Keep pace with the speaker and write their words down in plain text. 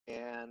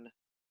and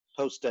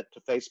post it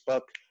to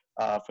Facebook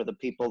for the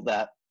people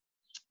that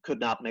could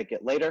not make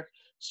it later.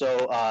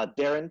 So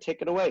Darin,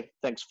 take it away.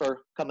 Thanks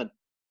for coming.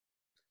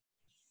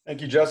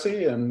 Thank you,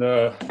 Jesse, and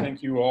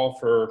thank you all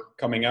for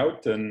coming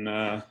out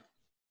and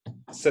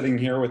sitting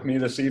here with me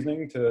this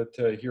evening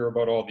to hear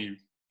about all the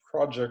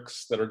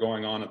projects that are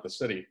going on at the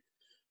city.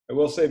 I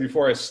will say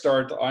before I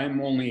start,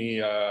 I'm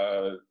only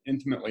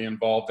intimately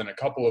involved in a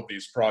couple of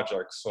these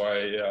projects, so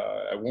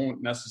I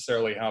won't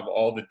necessarily have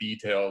all the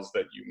details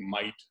that you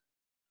might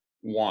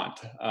want.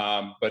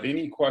 But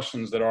any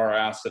questions that are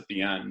asked at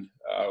the end,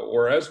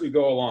 or as we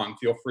go along,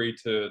 feel free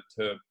to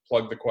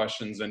plug the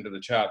questions into the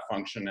chat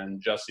function,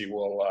 and Jesse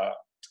will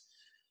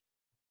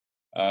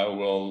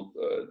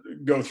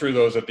go through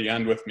those at the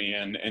end with me,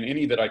 and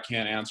any that I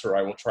can't answer,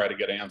 I will try to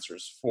get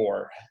answers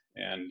for,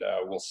 and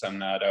we'll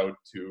send that out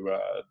to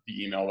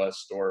the email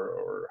list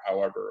or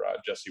however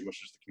Jesse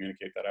wishes to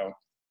communicate that out.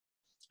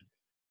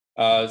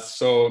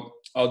 So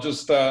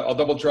I'll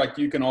double check.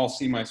 You can all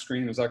see my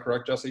screen. Is that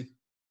correct, Jesse?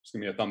 Just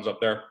give me a thumbs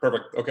up there.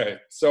 Perfect. Okay.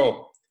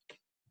 So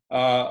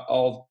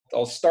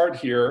I'll start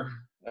here.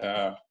 If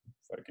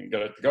I can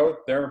get it to go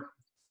there.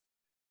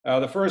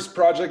 The first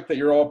project that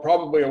you're all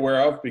probably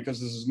aware of,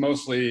 because this is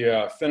mostly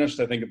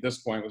finished, I think, at this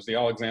point, was the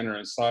Alexander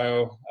and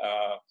Scio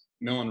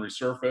mill and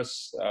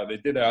resurface. They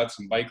did add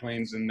some bike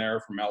lanes in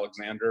there from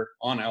Alexander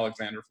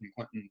from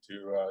Clinton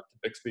to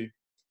Bixby.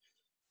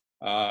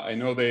 I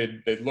know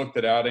they'd looked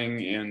at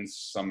adding in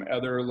some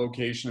other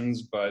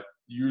locations, but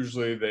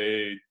usually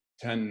they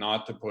tend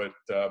not to put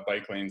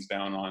bike lanes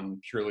down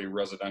on purely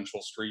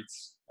residential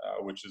streets,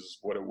 which is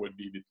what it would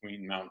be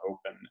between Mount Hope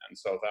and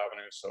South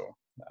Avenue. So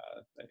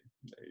they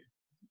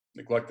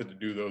neglected to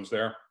do those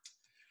there.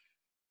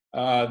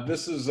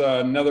 This is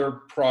another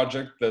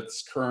project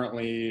that's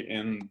currently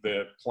in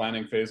the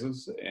planning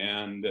phases,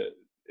 and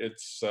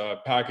it's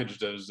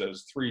packaged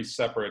as three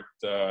separate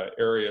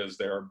areas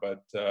there,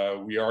 but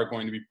we are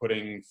going to be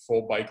putting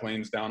full bike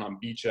lanes down on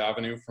Beach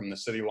Avenue from the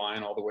city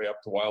line all the way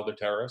up to Wilder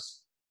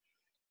Terrace.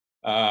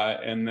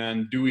 And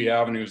then Dewey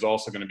Avenue is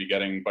also going to be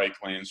getting bike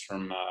lanes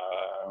from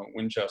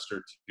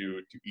Winchester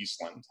to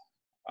Eastland.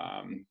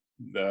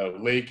 The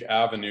Lake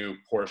Avenue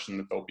portion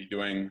that they'll be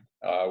doing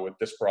with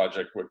this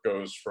project, what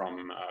goes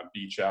from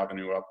Beach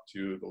Avenue up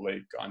to the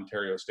Lake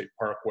Ontario State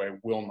Parkway,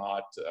 will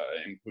not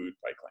include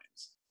bike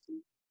lanes.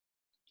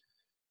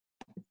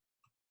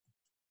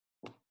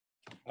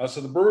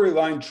 So the Brewery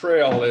Line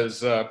Trail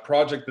is a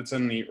project that's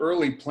in the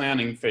early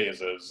planning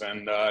phases,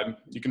 and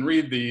you can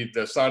read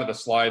the side of the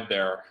slide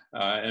there,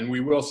 and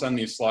we will send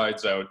these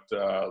slides out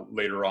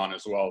later on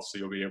as well, so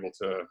you'll be able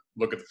to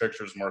look at the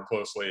pictures more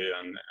closely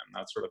and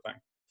that sort of thing.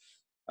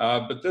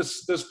 But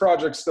this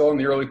project's still in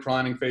the early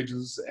planning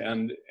phases,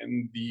 and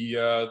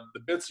the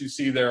bits you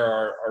see there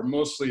are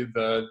mostly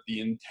the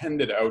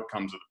intended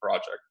outcomes of the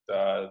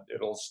project.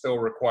 It'll still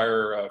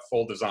require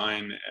full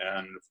design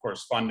and, of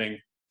course, funding.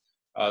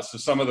 So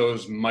some of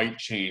those might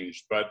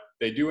change, but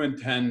they do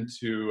intend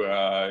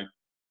to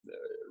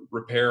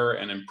repair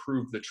and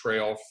improve the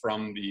trail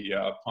from the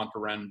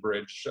Pontarén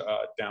Bridge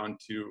down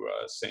to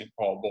St.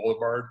 Paul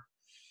Boulevard.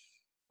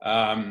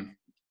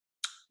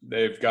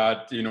 They've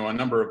got, a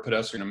number of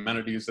pedestrian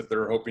amenities that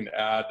they're hoping to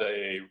add: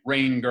 a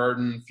rain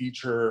garden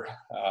feature,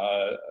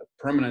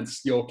 permanent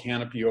steel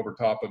canopy over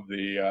top of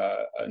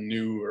the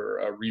new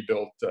or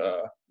rebuilt,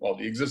 well,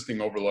 the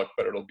existing overlook,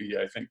 but it'll be,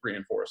 I think,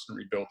 reinforced and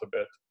rebuilt a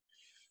bit.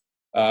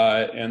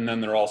 And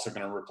then they're also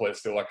going to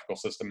replace the electrical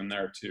system in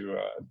there to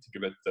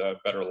give it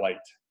better light.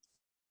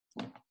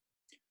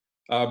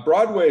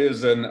 Broadway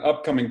is an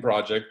upcoming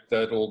project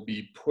that will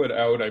be put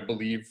out, I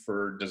believe,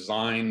 for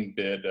design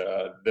bid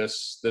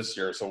this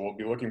year. So we'll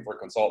be looking for a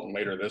consultant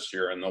later this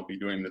year, and they'll be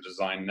doing the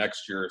design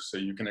next year. So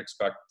you can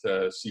expect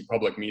to see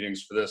public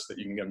meetings for this that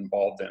you can get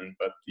involved in.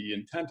 But the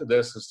intent of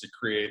this is to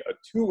create a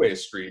two-way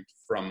street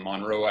from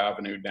Monroe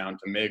Avenue down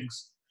to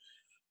Meigs.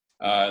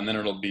 And then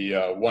it'll be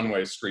a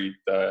one-way street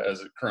as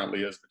it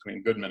currently is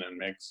between Goodman and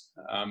Meigs.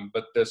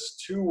 But this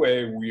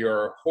two-way, we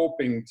are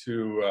hoping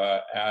to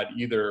add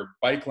either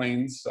bike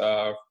lanes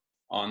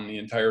on the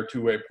entire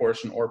two-way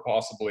portion, or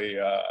possibly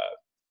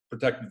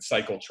protected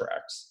cycle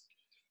tracks.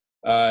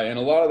 And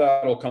a lot of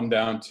that will come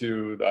down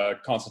to the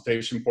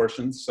consultation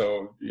portions.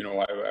 So,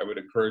 I would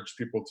encourage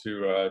people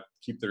to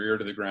keep their ear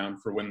to the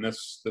ground for when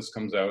this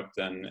comes out,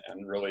 and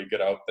really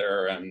get out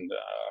there and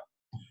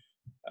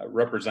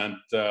represent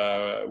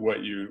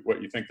what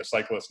you think the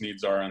cyclist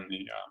needs are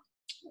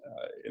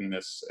in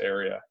this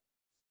area.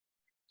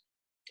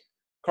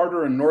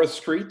 Carter and North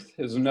Street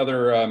is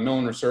another mill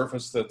and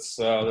resurface that's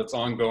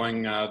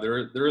ongoing.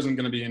 There isn't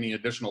going to be any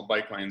additional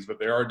bike lanes, but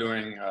they are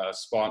doing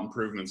spot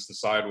improvements to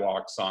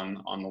sidewalks on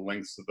the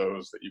lengths of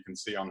those that you can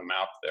see on the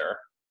map there.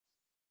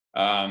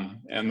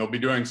 And they'll be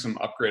doing some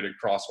upgraded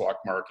crosswalk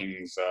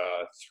markings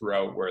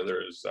throughout where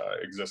there's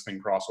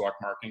existing crosswalk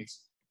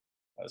markings.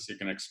 So you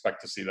can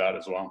expect to see that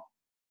as well.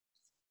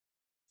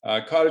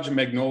 Cottage and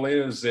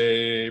Magnolia is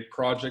a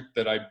project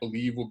that I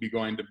believe will be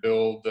going to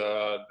build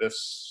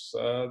it's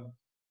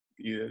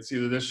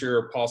either this year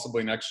or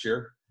possibly next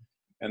year.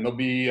 And they'll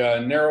be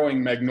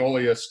narrowing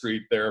Magnolia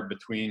Street there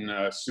between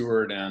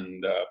Seward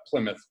and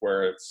Plymouth,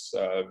 where it's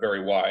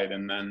very wide.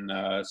 And then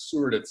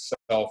Seward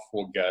itself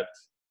will get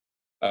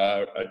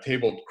a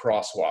tabled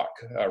crosswalk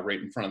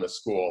right in front of the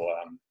school.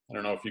 I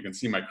don't know if you can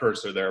see my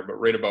cursor there, but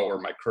right about where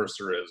my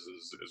cursor is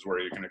where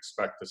you can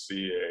expect to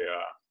see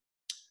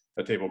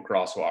a tabled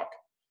crosswalk.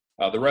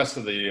 The rest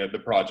of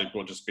the project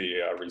will just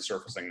be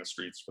resurfacing the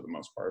streets for the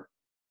most part.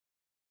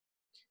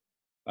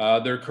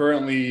 They're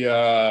currently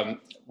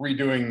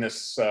redoing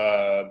this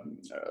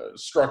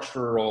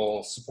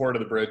structural support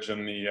of the bridge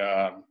and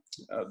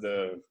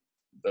the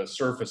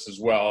surface as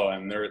well,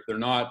 and they're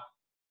not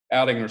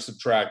adding or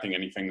subtracting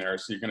anything there.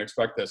 So you can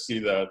expect to see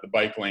the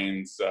bike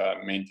lanes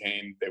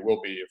maintained. They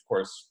will be, of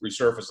course,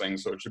 resurfacing,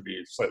 so it should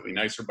be slightly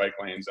nicer bike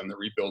lanes, and they're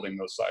rebuilding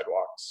those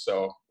sidewalks,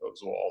 so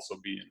those will also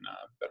be in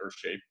better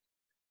shape.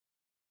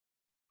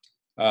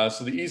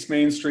 So the East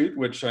Main Street,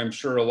 which I'm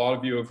sure a lot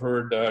of you have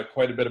heard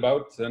quite a bit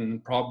about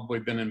and probably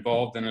been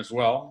involved in as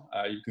well.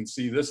 You can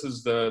see this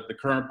is the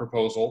current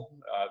proposal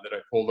that I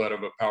pulled out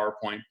of a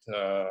PowerPoint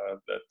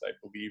that I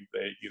believe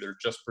they either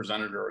just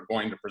presented or are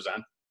going to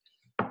present.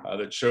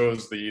 That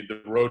shows the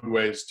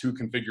roadways, two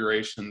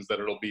configurations that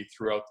it'll be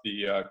throughout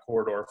the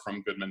corridor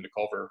from Goodman to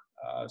Culver.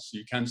 So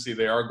you can see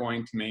they are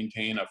going to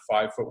maintain a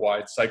 5-foot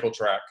wide cycle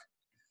track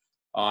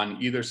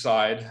on either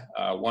side,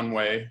 one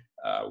way,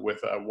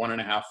 with a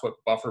 1.5-foot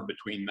buffer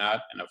between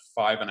that and a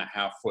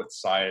 5.5-foot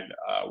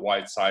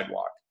wide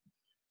sidewalk.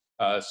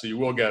 So you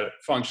will get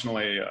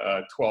functionally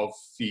 12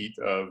 feet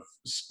of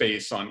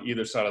space on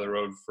either side of the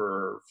road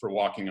for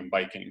walking and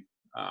biking,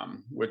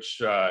 which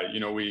you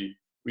know, we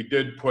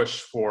did push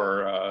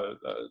for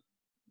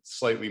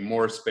slightly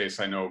more space,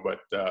 I know, but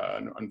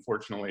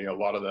unfortunately a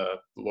lot of the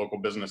local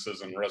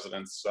businesses and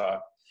residents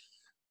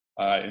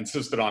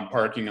insisted on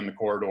parking in the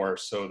corridor,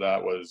 so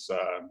that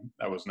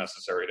was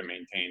necessary to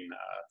maintain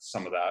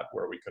some of that,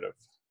 where we could have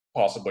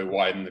possibly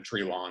widened the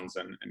tree lawns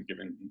and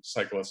given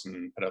cyclists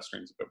and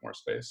pedestrians a bit more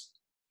space.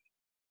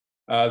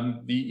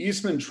 The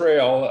Eastman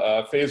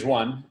Trail, phase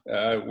 1,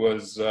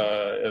 was,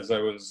 as I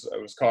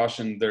was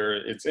cautioned there,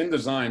 it's in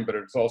design, but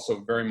it's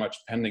also very much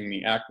pending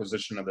the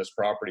acquisition of this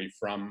property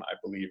from, I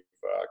believe,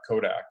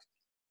 Kodak.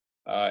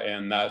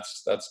 And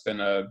that's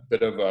been a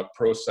bit of a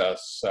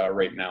process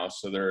right now.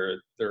 So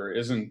there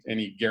isn't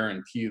any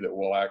guarantee that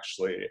we'll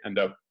actually end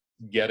up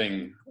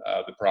getting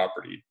the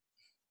property.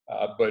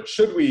 But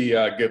should we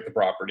get the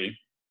property,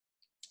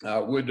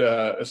 would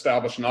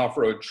establish an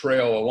off-road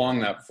trail along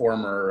that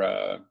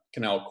former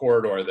canal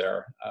corridor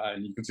there.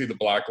 And you can see the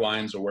black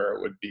lines are where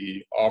it would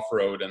be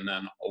off-road, and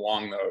then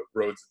along the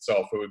roads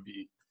itself, it would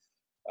be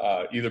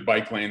either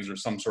bike lanes or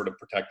some sort of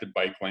protected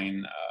bike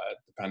lane,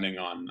 depending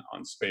on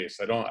space.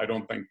 I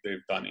don't think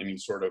they've done any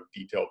sort of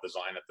detailed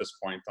design at this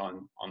point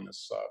on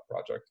this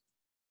project.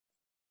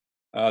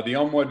 The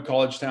Elmwood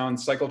Collegetown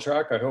cycle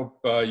track, I hope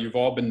you've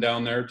all been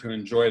down there to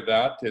enjoy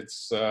that.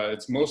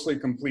 It's mostly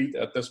complete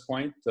at this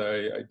point.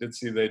 I did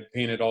see they'd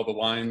painted all the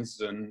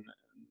lines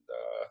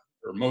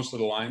or most of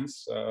the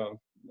lines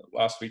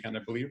last weekend, I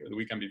believe, or the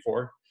weekend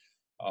before.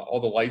 All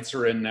the lights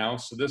are in now,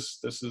 so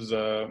this is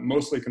a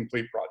mostly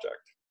complete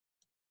project.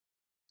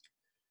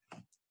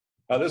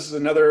 This is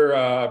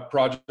another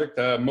project,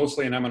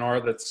 mostly an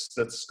M&R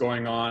that's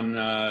going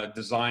on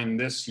design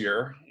this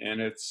year, and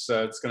it's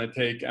going to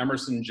take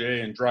Emerson,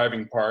 J, and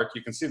Driving Park.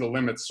 You can see the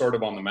limits sort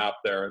of on the map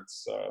there.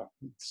 It's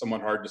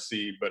somewhat hard to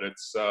see, but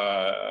it's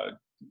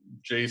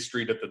J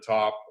Street at the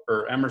top,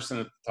 or Emerson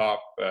at the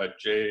top,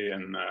 J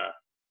and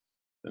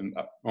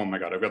oh my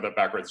God, I've got that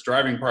backwards.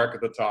 Driving Park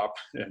at the top,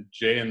 and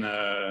J and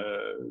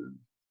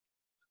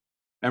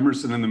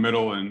Emerson in the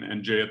middle,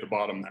 and J at the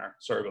bottom there.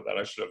 Sorry about that.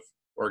 I should have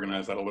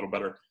organize that a little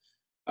better.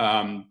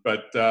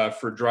 But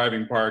for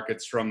Driving Park,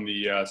 it's from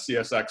the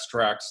CSX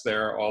tracks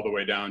there all the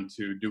way down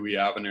to Dewey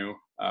Avenue.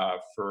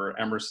 For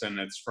Emerson,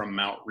 it's from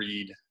Mount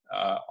Reed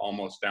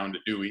almost down to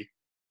Dewey.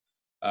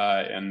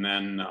 And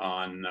then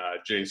on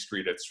J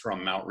Street, it's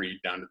from Mount Reed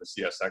down to the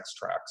CSX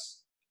tracks.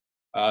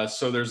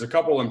 So there's a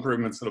couple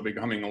improvements that'll be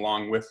coming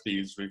along with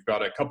these. We've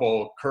got a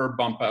couple curb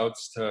bump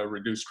outs to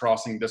reduce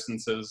crossing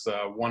distances.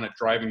 One at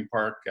Driving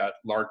Park at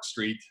Lark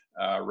Street,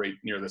 right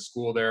near the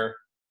school there.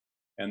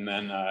 And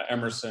then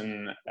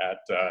Emerson at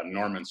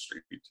Norman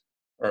Street,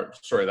 or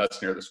sorry,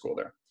 that's near the school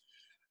there.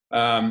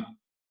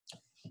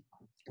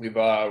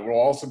 We'll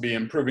also be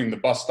improving the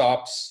bus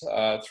stops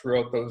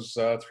throughout those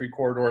 3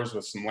 corridors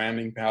with some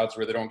landing pads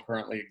where they don't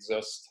currently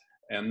exist.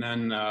 And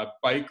then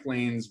bike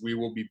lanes we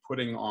will be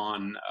putting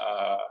on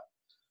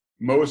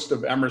most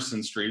of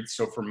Emerson Street.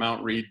 So from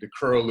Mount Reed to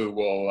Curlew,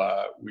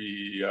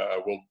 we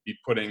will be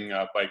putting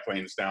bike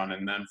lanes down.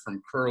 And then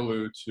from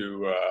Curlew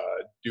to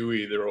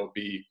Dewey, there will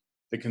be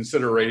the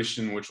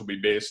consideration, which will be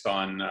based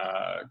on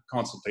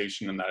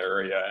consultation in that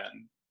area.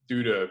 And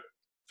due to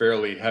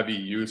fairly heavy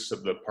use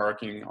of the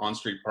parking,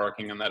 on-street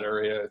parking in that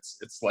area,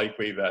 it's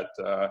likely that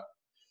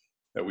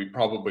that we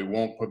probably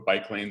won't put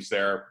bike lanes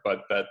there,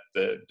 but that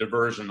the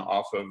diversion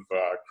off of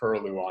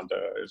Curlew onto,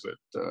 is it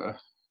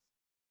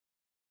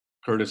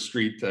Curtis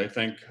Street, I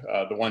think,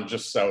 the one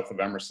just south of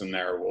Emerson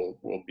there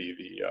will be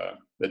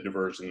the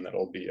diversion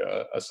that'll be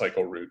a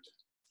cycle route.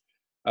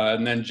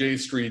 And then J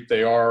Street,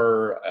 they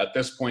are at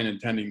this point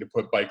intending to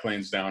put bike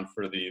lanes down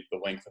for the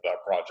length of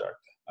that project.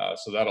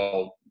 So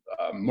that'll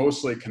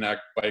mostly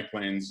connect bike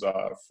lanes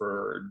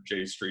for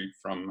J Street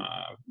from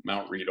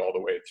Mount Read all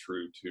the way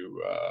through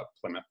to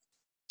Plymouth.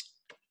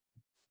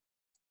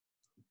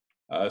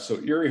 So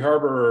Erie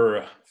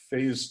Harbor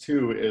Phase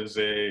 2 is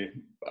a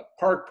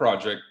park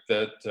project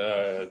that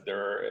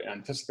they're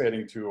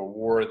anticipating to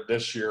award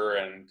this year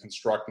and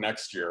construct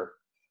next year.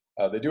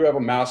 They do have a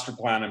master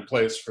plan in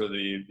place for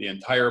the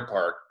entire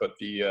park, but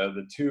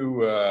the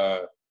two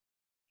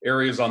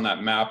areas on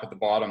that map at the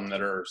bottom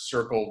that are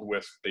circled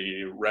with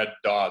the red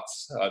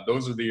dots,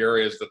 those are the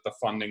areas that the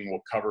funding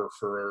will cover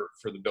for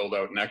the build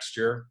out next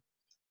year.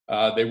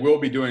 They will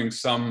be doing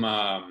some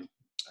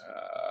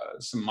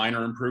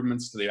minor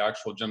improvements to the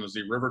actual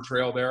Genesee River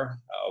Trail there,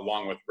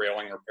 along with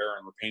railing repair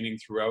and repainting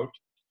throughout.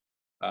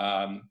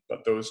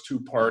 But those two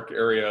park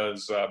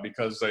areas,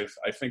 because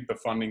I think the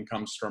funding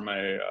comes from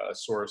a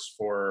source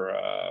for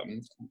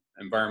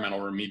environmental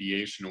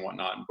remediation and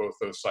whatnot, and both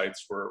those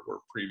sites were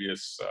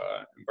previous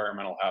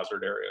environmental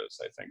hazard areas.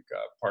 I think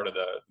part of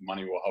the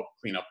money will help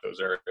clean up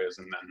those areas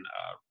and then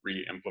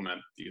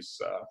re-implement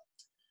these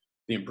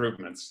the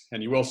improvements.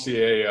 And you will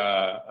see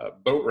a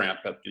boat ramp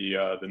at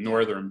the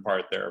northern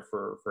part there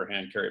for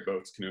hand carry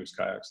boats, canoes,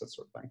 kayaks, that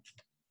sort of thing.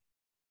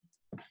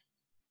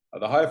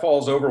 The High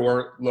Falls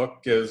Overlook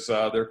is,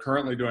 they're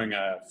currently doing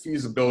a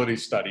feasibility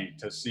study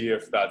to see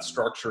if that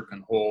structure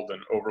can hold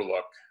an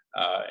overlook.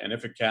 And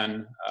if it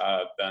can,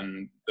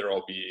 then there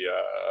will be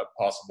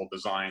a possible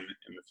design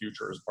in the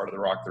future as part of the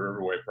Rock the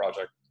Riverway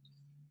project.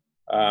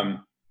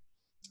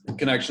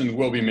 Connections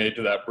will be made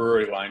to that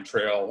brewery line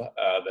trail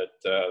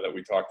that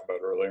we talked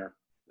about earlier,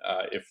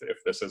 if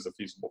this is a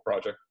feasible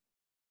project.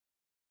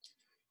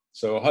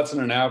 So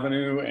Hudson and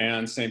Avenue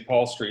and St.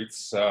 Paul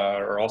Streets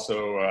are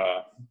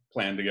also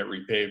planned to get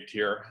repaved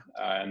here.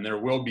 And there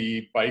will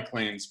be bike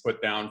lanes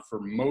put down for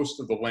most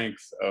of the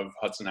length of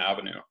Hudson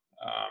Avenue.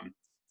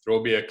 There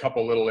will be a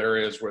couple little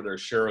areas where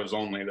there's sharrows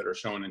only that are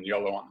shown in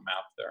yellow on the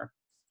map there.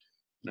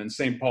 And then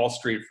St. Paul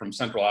Street from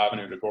Central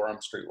Avenue to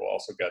Gorham Street will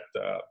also get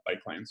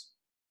bike lanes.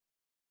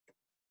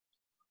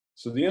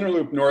 So the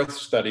Interloop North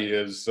study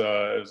is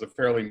a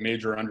fairly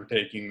major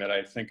undertaking that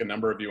I think a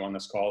number of you on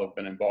this call have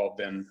been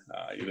involved in,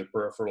 either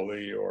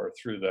peripherally or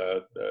through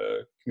the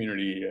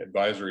Community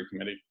Advisory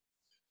Committee.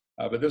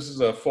 But this is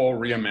a full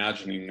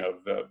reimagining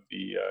of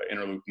the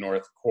Interloop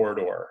North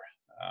corridor.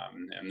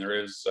 And there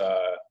is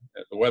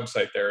the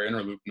website there,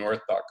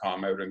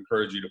 interloopnorth.com. I would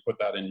encourage you to put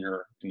that in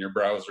your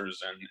browsers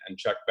and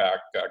check back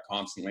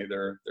constantly.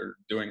 They're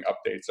doing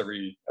updates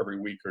every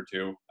week or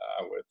two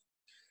with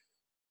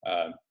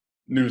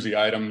newsy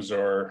items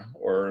or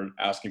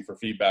asking for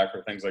feedback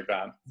or things like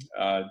that.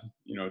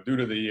 You know, due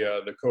to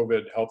the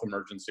COVID health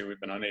emergency, we've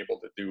been unable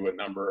to do a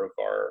number of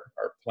our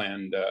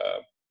planned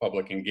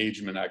public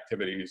engagement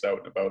activities out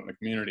and about in the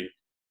community.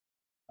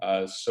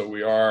 So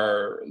we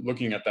are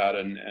looking at that,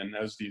 and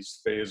as these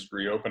phased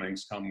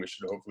reopenings come, we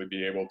should hopefully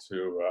be able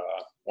to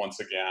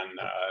once again,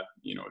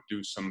 you know,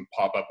 do some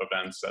pop-up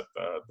events at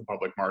the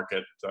public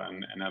market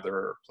and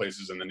other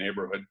places in the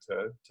neighborhood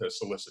to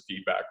solicit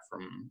feedback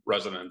from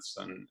residents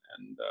and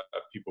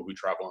people who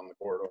travel on the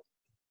corridor.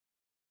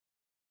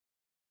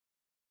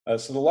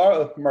 So the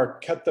La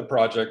Marquetta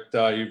project,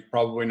 you've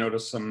probably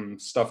noticed some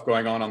stuff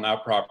going on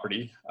that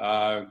property.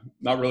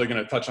 Not really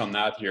going to touch on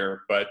that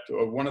here, but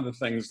one of the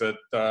things that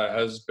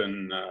has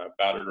been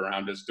battered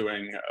around is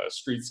doing a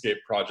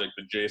streetscape project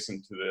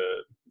adjacent to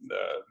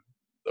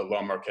the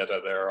La Marquetta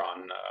there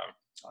on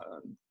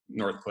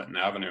North Clinton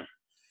Avenue.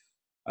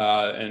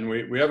 And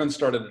we haven't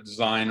started a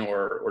design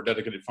or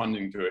dedicated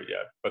funding to it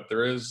yet, but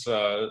there is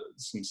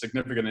some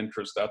significant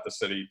interest at the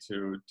city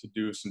to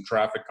do some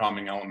traffic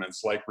calming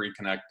elements like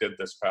Reconnect did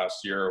this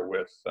past year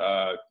with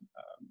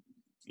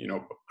you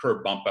know,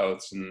 curb bump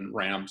outs and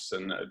ramps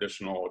and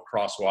additional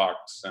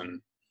crosswalks, and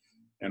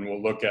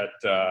we'll look at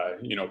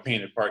you know,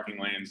 painted parking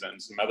lanes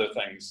and some other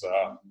things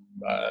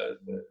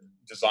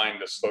designed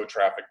to slow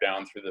traffic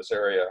down through this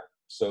area.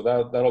 So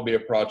that'll be a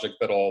project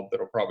that'll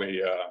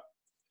probably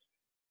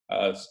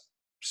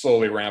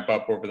slowly ramp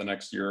up over the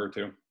next year or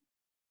two.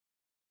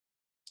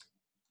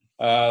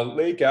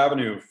 Lake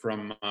Avenue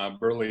from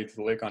Burleigh to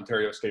the Lake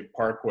Ontario State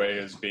Parkway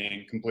is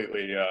being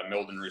completely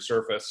milled and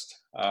resurfaced.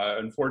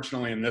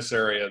 Unfortunately, in this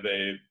area,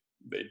 they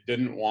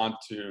didn't want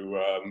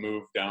to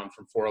move down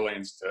from 4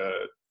 lanes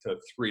to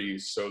 3,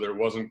 so there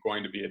wasn't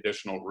going to be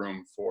additional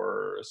room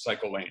for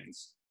cycle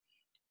lanes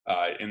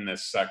in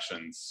this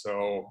section.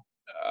 So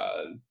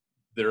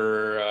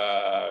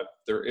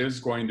there is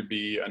going to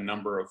be a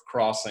number of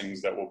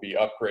crossings that will be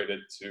upgraded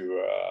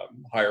to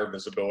higher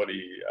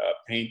visibility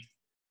paint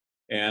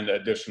and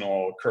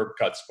additional curb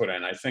cuts put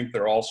in. I think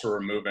they're also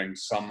removing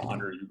some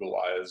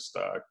underutilized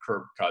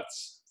curb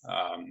cuts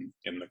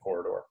in the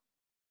corridor.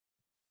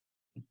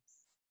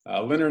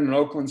 Linden and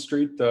Oakland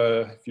Street,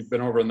 if you've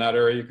been over in that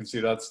area, you can see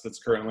that's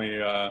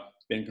currently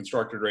being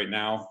constructed right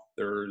now.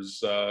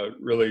 There's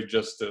really,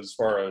 just as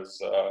far as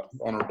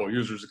vulnerable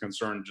users are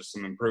concerned, just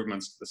some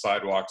improvements to the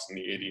sidewalks and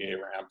the ADA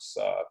ramps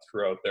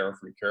throughout there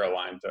from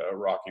Caroline to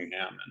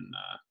Rockingham and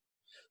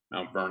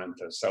Mount Vernon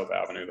to South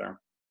Avenue there.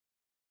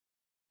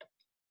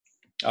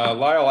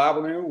 Lyle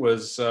Avenue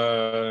is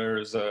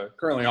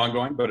currently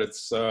ongoing, but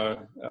it's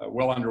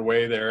well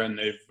underway there, and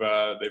they've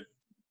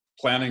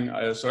planning,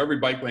 so every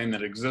bike lane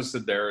that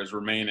existed there is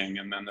remaining,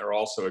 and then they're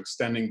also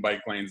extending bike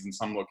lanes in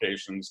some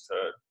locations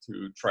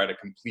to try to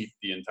complete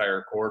the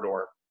entire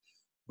corridor. I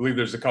believe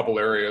there's a couple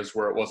areas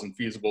where it wasn't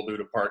feasible due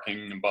to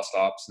parking and bus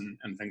stops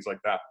and things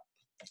like that.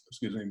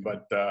 Excuse me,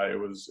 but it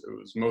was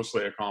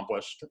mostly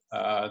accomplished.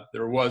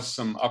 There was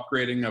some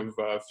upgrading of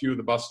a few of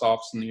the bus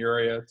stops in the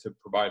area to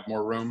provide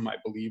more room. I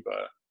believe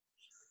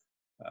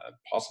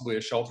possibly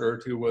a shelter or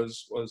two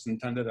was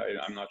intended.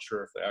 I'm not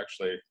sure if they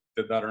actually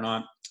did that or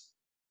not.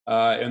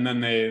 And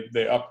then they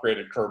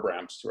upgraded curb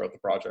ramps throughout the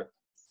project.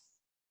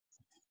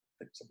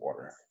 Take some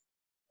water.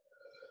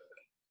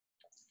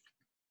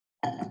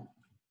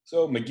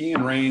 So McGee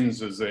and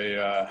Rains is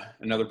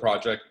another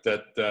project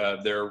that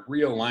they're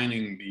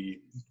realigning the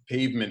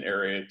pavement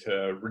area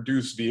to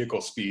reduce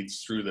vehicle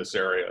speeds through this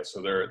area.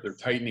 So they're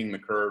tightening the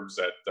curbs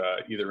at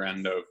either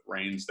end of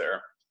Rains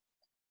there.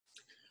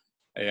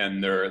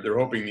 And they're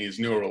hoping these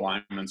newer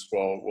alignments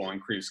will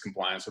increase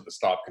compliance with the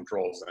stop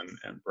controls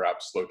and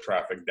perhaps slow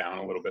traffic down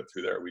a little bit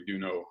through there. We do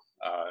know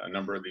a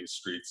number of these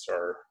streets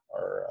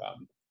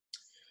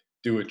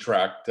do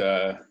attract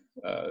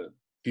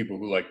people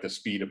who like to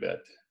speed a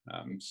bit.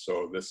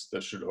 So this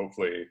should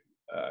hopefully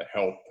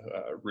help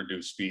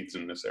reduce speeds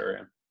in this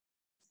area.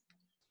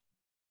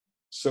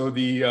 So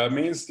the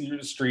Main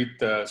Street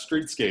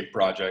streetscape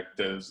project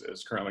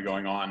is currently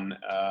going on,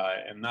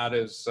 and that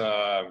is.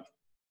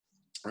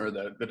 Or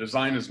the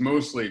design is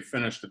mostly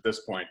finished at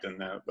this point,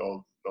 and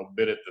they'll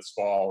bid it this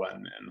fall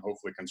and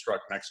hopefully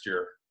construct next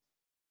year.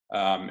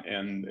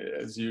 And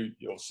as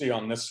you'll see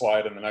on this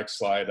slide and the next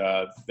slide,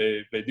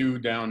 they do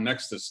down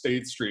next to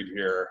State Street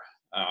here,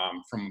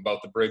 from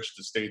about the bridge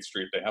to State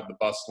Street, they have the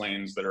bus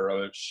lanes that are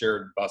a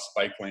shared bus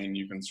bike lane.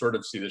 You can sort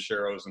of see the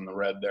sharrows in the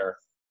red there.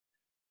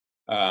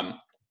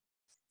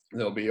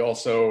 They'll be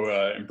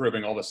also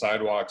improving all the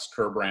sidewalks,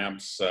 curb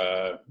ramps,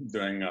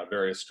 doing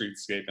various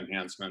streetscape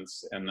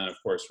enhancements, and then of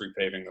course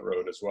repaving the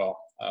road as well.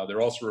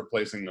 They're also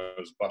replacing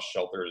those bus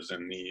shelters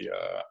in the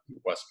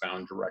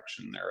westbound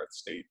direction there at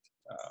State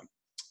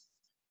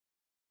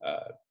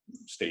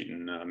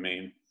and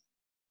Main.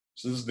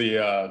 So this is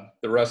the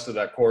rest of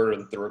that corridor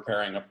that they're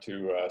repairing up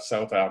to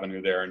South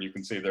Avenue there, and you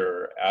can see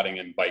they're adding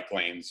in bike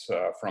lanes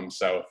from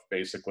south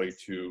basically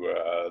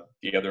to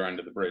the other end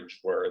of the bridge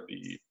where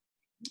the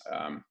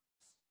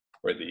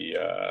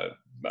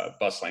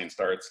bus lane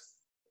starts.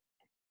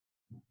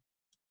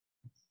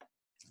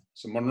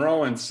 So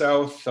Monroe and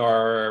South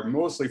are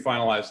mostly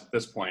finalized at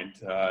this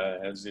point.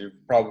 As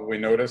you've probably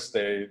noticed,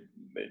 they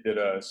did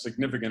a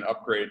significant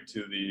upgrade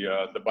to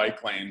the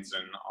bike lanes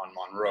on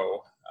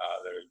Monroe.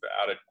 They've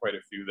added quite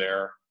a few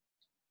there.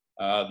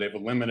 They've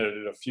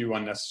eliminated a few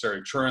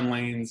unnecessary turn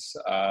lanes.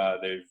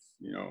 They've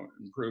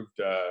improved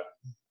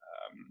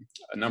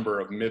a number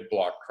of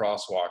mid-block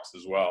crosswalks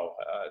as well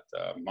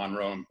at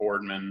Monroe and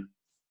Boardman.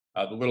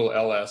 The little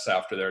LS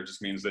after there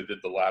just means they did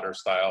the ladder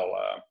style.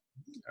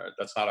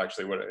 That's not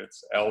actually what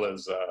it's. L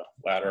is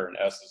ladder and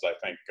S is, I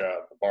think,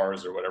 the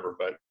bars or whatever.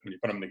 But when you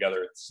put them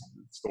together, it's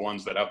the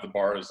ones that have the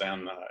bars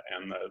and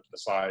the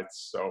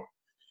sides. So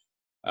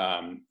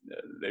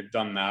they've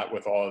done that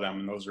with all of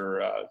them, and those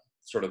are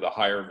sort of the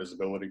higher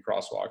visibility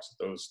crosswalks at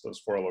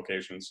those four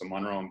locations. So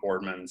Monroe and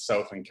Boardman,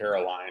 South and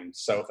Caroline,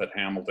 South at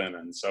Hamilton,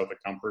 and South at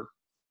Comfort.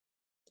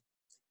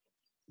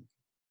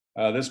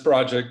 This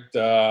project,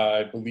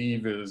 I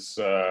believe, is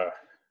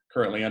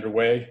currently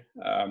underway.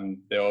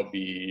 They'll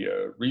be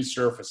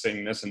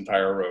resurfacing this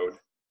entire road.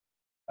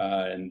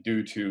 And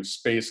due to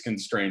space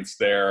constraints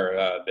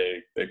there,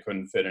 they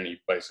couldn't fit any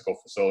bicycle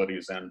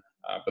facilities in,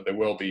 but they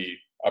will be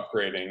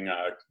upgrading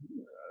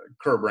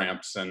curb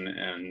ramps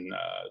and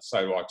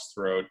sidewalks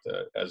throughout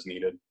as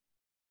needed.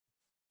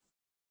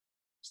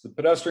 So the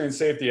Pedestrian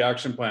Safety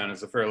Action Plan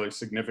is a fairly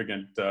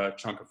significant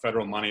chunk of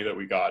federal money that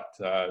we got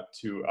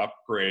to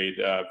upgrade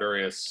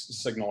various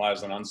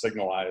signalized and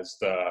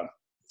unsignalized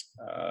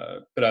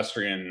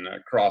pedestrian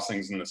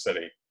crossings in the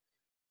city.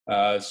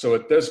 So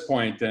at this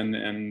point,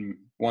 and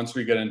once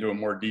we get into a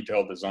more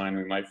detailed design,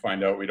 we might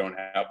find out we don't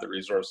have the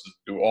resources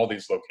to do all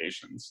these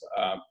locations,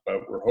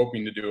 but we're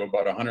hoping to do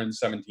about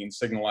 117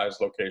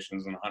 signalized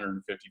locations and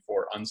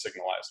 154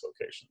 unsignalized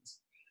locations.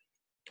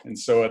 And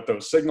so at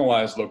those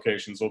signalized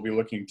locations, we'll be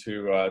looking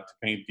to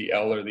paint the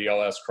L or the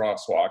LS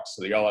crosswalks.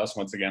 So the LS,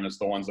 once again, is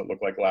the ones that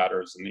look like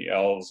ladders, and the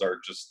Ls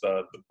are just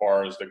the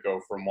bars that go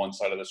from one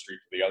side of the street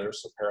to the other,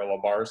 so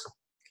parallel bars.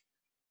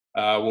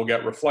 We'll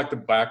get reflective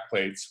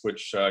backplates,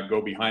 which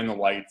go behind the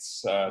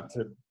lights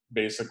to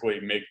basically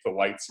make the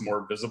lights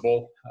more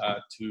visible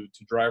to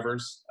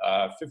drivers.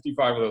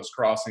 55 of those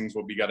crossings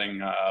will be getting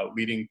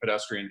leading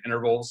pedestrian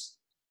intervals.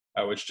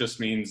 which just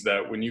means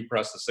that when you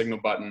press the signal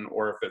button,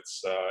 or if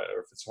it's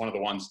one of the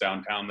ones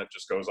downtown that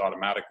just goes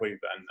automatically,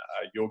 then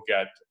you'll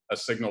get a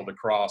signal to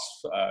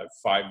cross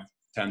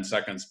 5-10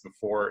 seconds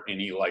before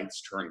any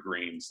lights turn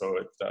green. So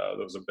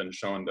those have been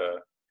shown to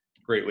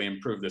greatly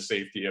improve the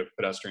safety of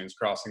pedestrians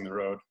crossing the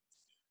road.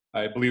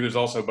 I believe there's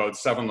also about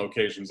 7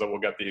 locations that will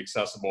get the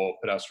accessible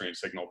pedestrian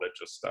signal that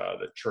just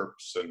that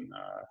chirps and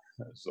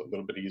is a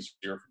little bit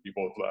easier for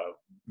people with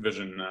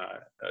vision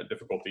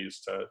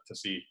difficulties to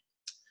see.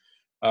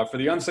 For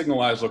the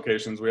unsignalized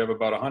locations, we have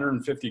about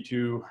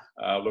 152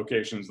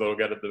 locations that will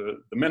get at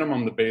the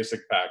minimum, the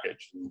basic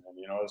package. And,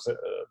 you know, as a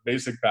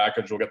basic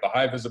package, we'll get the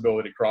high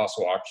visibility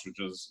crosswalks, which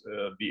is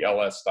the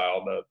LS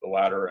style, the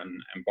ladder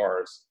and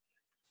bars.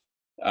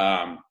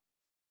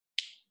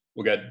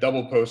 We'll get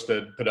double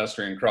posted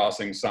pedestrian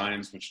crossing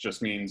signs, which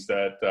just means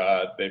that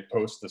they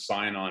post the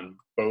sign on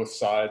both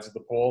sides of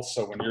the pole.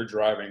 So when you're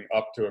driving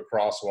up to a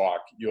crosswalk,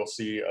 you'll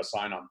see a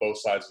sign on both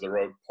sides of the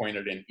road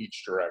pointed in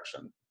each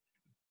direction.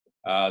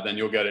 Then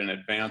you'll get an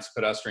advanced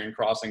pedestrian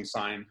crossing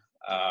sign.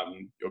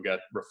 You'll get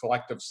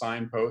reflective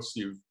signposts.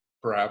 You've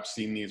perhaps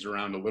seen these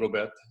around a little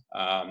bit.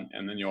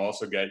 And then you'll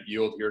also get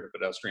yield here to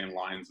pedestrian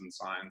lines and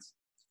signs.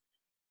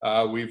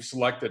 We've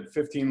selected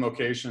 15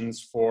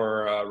 locations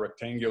for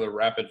rectangular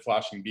rapid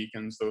flashing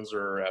beacons. Those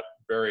are at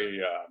very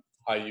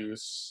high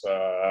use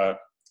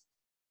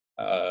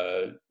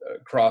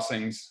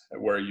crossings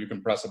where you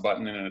can press a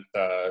button and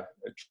it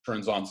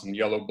turns on some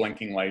yellow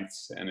blinking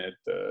lights, and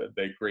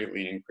they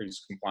greatly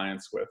increase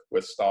compliance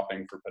with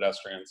stopping for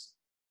pedestrians.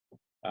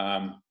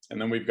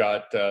 And then we've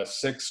got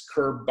 6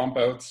 curb bump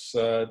outs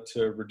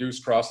to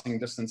reduce crossing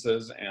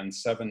distances and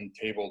 7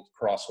 tabled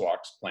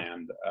crosswalks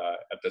planned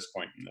at this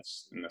point in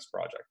this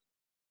project.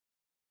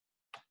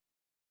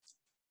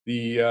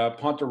 The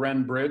Pont de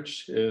Rennes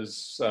Bridge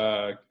is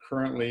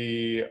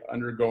currently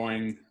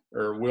undergoing,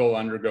 or will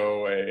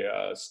undergo,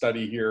 a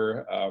study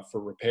here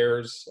for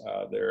repairs.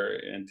 They're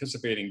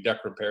anticipating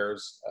deck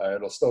repairs.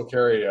 It'll still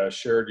carry a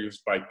shared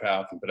use bike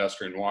path and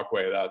pedestrian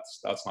walkway.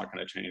 That's not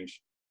going to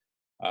change.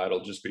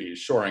 It'll just be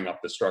shoring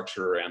up the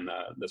structure and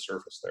the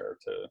surface there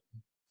to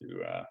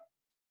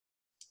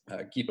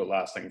keep it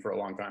lasting for a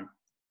long time.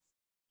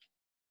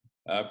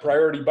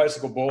 Priority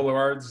Bicycle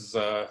Boulevards is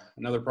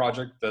another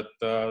project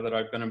that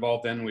I've been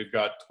involved in. We've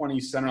got 20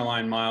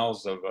 centerline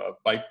miles of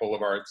bike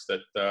boulevards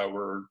that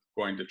we're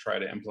going to try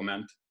to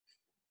implement.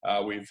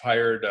 We've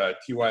hired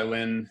TY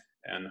Lin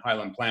and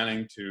Highland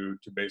Planning to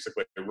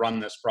basically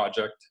run this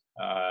project.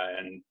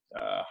 And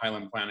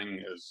Highland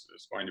Planning is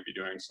going to be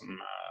doing some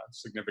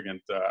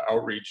significant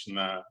outreach in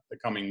the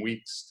coming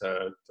weeks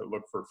to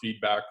look for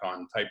feedback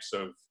on types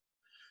of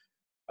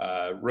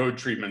road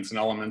treatments and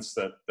elements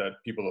that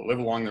people that live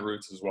along the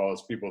routes, as well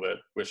as people that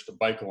wish to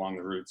bike along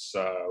the routes,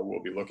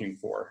 will be looking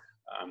for.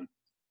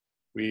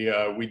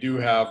 We do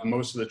have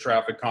most of the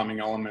traffic calming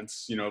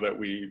elements, you know, that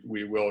we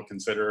will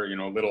consider. You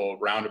know, little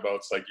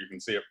roundabouts like you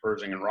can see at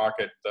Pershing and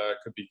Rocket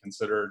could be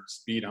considered,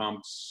 speed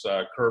humps,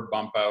 curb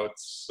bump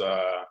outs,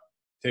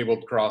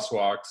 tabled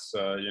crosswalks,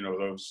 you know,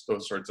 those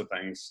sorts of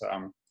things.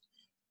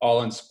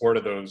 All in support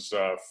of those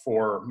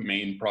 4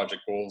 main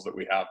project goals that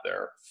we have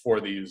there for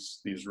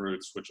these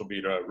routes, which will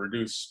be to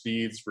reduce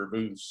speeds,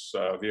 reduce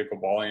vehicle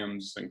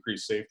volumes,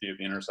 increase safety at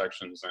the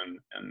intersections,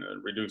 and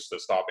reduce the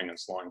stopping and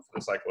slowing for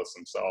the cyclists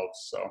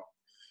themselves. So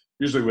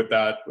usually what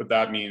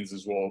that means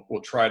is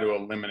we'll try to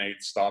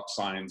eliminate stop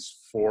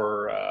signs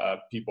for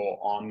people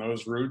on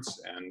those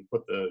routes and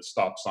put the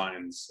stop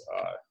signs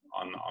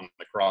on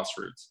the cross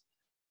routes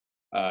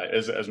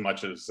as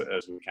much as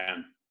we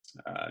can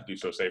do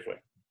so safely.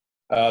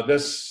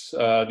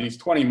 These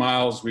 20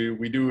 miles,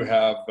 we do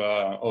have,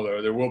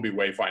 there will be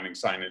wayfinding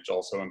signage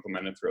also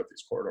implemented throughout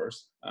these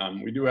corridors.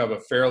 We do have a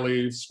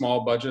fairly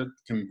small budget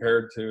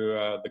compared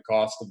to the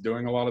cost of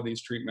doing a lot of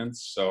these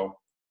treatments, so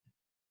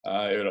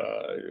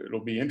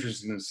it'll be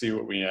interesting to see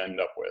what we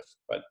end up with.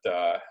 But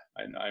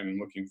I'm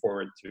looking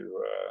forward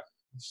to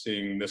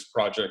seeing this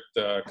project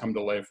come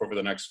to life over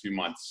the next few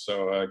months.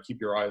 So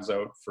keep your eyes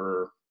out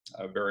for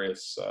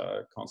various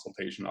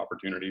consultation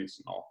opportunities,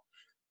 and I'll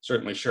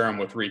certainly share them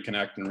with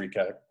Reconnect, and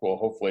Reconnect will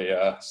hopefully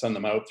send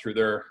them out through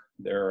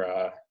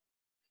their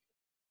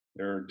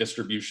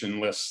distribution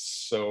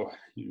lists. So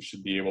you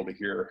should be able to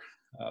hear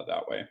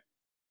that way.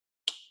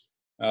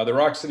 The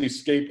Rock City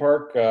Skate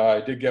Park, I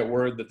did get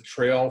word that the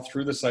trail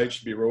through the site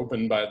should be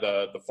open by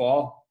the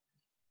fall.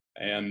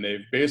 And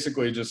they've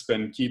basically just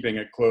been keeping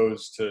it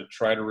closed to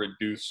try to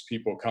reduce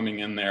people coming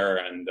in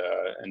there and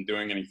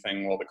doing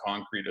anything while the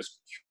concrete is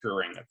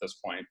curing at this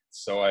point.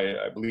 So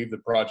I believe the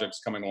project's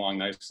coming along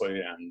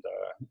nicely, and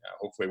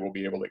hopefully we'll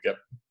be able to get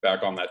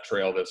back on that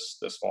trail this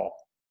fall.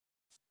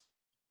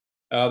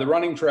 The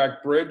Running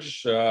Track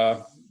Bridge,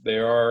 they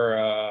are,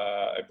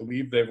 I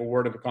believe they've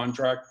awarded a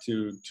contract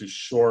to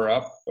shore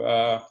up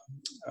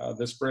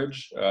this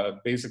bridge.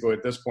 Basically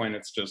at this point,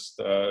 it's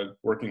just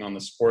working on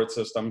the support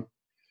system.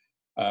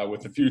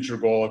 With the future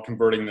goal of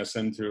converting this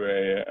into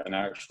an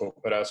actual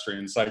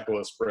pedestrian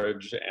cyclist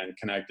bridge and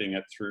connecting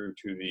it through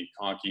to the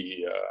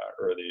Conky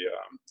or the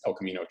El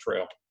Camino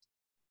Trail.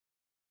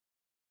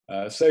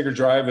 Sager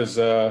Drive is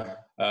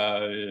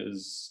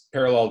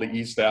parallel to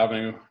East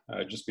Avenue,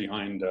 just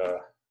behind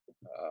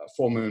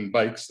Full Moon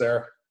Bikes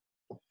there.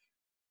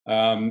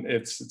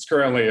 It's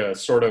currently a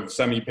sort of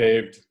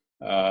semi-paved,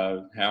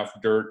 half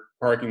dirt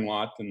parking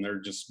lot, and they're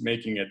just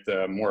making it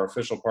a more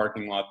official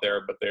parking lot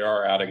there, but they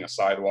are adding a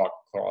sidewalk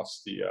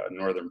across the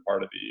northern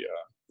part of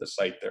the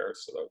site there.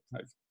 So I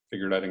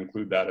figured I'd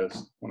include that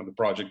as one of the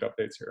project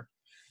updates here.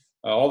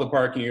 All the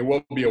parking, it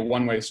will be a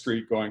one-way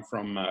street going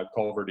from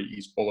Culver to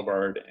East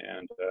Boulevard,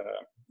 and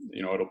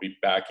it'll be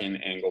back-in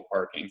angle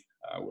parking,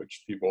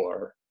 which people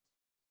are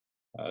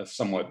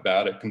somewhat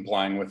bad at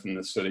complying with in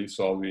the city.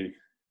 So I'll be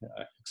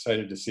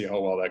excited to see how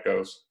well that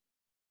goes.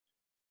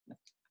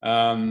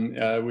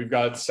 We've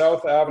got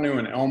South Avenue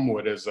and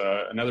Elmwood is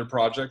another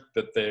project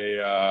that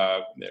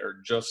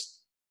they're just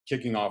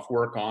kicking off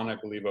work on. I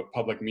believe a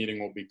public meeting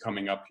will be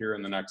coming up here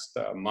in the next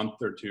month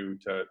or two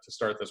to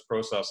start this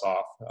process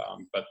off.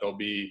 But they'll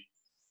be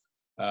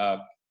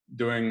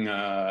doing,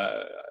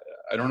 I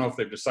don't know if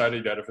they've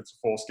decided yet if it's a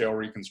full-scale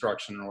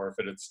reconstruction or if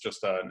it's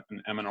just an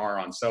M&R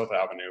on South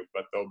Avenue,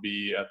 but they'll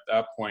be at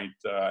that point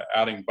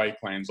adding bike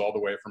lanes all the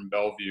way from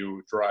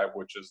Bellevue Drive,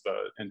 which is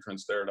the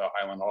entrance there to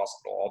Highland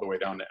Hospital, all the way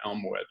down to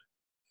Elmwood.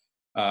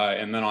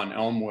 And then on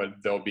Elmwood,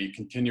 they'll be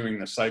continuing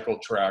the cycle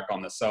track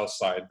on the south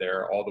side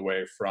there, all the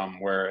way from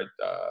where it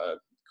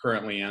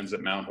currently ends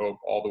at Mount Hope,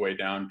 all the way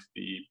down to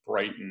the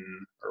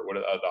Brighton, or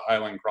the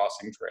Highland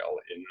Crossing Trail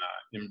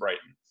in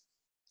Brighton.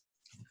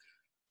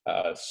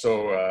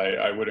 So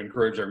I would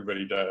encourage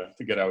everybody to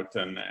get out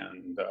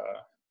and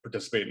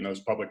participate in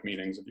those public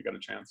meetings if you get a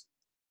chance.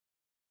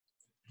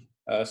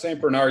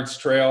 St. Bernard's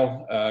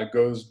Trail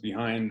goes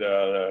behind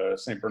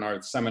St.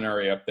 Bernard's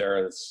Seminary up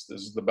there. This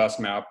is the best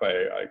map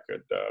I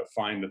could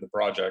find of the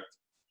project.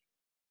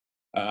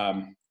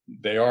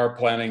 They are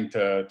planning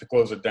to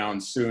close it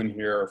down soon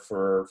here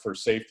for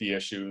safety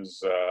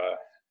issues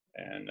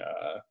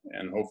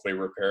and hopefully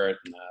repair it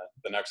in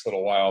the next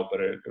little while, but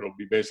it'll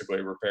be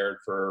basically repaired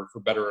for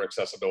better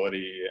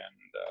accessibility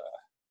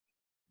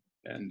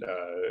and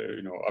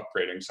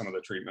upgrading some of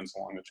the treatments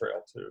along the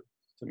trail to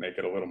make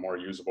it a little more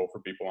usable for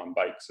people on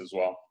bikes as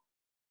well.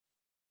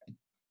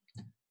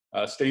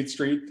 State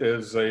Street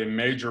is a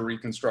major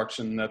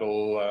reconstruction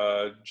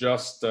that'll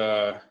just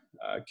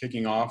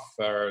kicking off.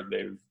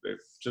 They've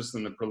just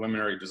in the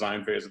preliminary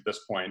design phase at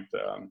this point.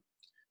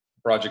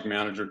 Project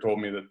manager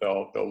told me that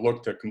they'll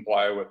look to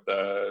comply with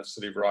the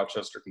City of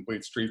Rochester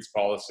Complete Streets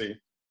policy.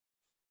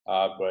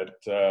 But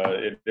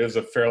it is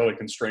a fairly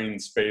constrained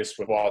space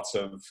with lots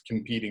of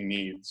competing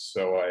needs.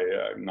 So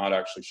I'm not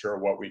actually sure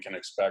what we can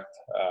expect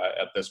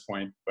at this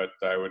point, but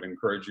I would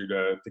encourage you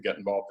to get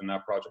involved in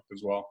that project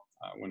as well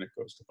when it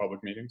goes to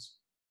public meetings.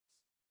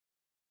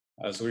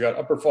 So we got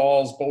Upper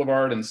Falls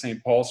Boulevard and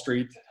St. Paul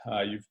Street.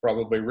 You've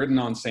probably ridden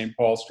on St.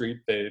 Paul Street.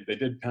 They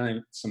did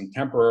paint some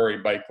temporary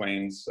bike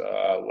lanes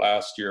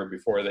last year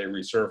before they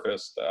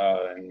resurfaced,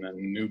 and then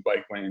new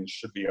bike lanes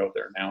should be out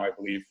there now, I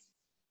believe.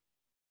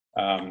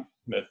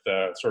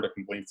 That sort of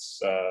completes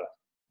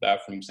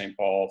that from St.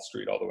 Paul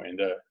Street all the way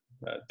into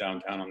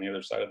downtown on the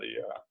other side of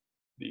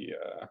the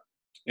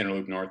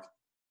Interloop North.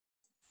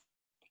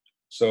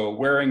 So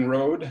Waring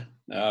Road,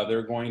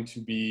 they're going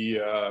to be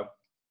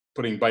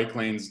putting bike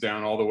lanes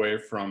down all the way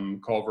from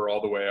Culver all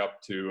the way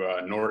up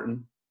to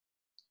Norton,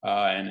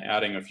 and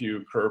adding a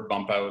few curb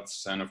bump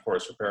outs, and of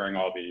course repairing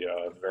all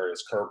the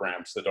various curb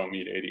ramps that don't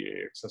meet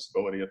ADA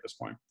accessibility at this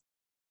point.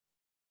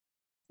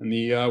 And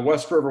the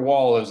West River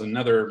Wall is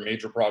another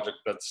major project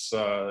that's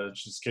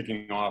just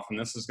kicking off, and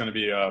this is going to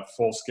be a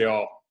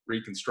full-scale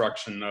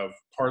reconstruction of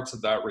parts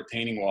of that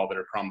retaining wall that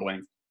are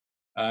crumbling,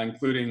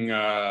 including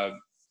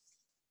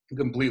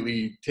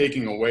completely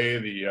taking away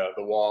the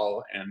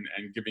wall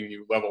and giving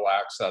you level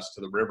access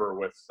to the river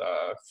with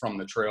from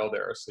the trail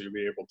there, so you'll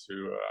be able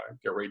to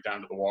get right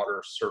down to the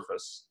water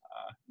surface,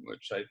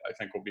 which I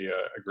think will be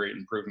a great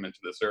improvement to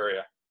this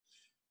area.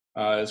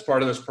 As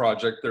part of this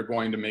project, they're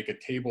going to make a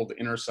tabled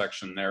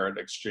intersection there at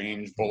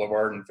Exchange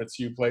Boulevard and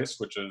Fitzhugh Place,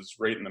 which is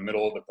right in the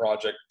middle of the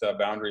project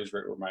boundaries,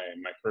 right where my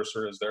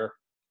cursor is there.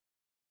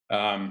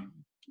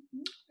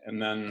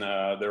 And then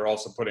they're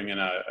also putting in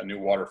a new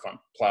waterfront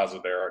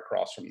plaza there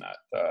across from that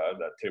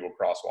table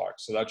crosswalk.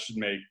 So that should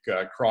make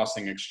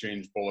crossing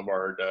Exchange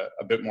Boulevard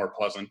a bit more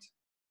pleasant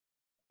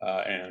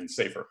and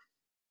safer.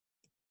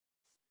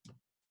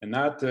 And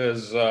that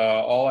is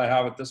all I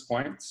have at this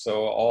point.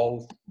 So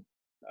I'll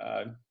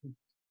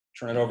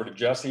turn it over to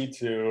Jesse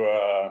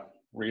to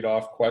read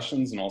off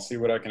questions, and I'll see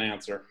what I can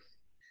answer.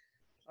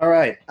 All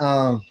right.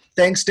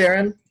 Thanks,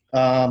 Darin.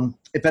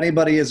 If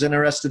anybody is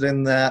interested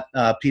in that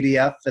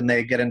PDF and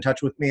they get in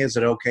touch with me, is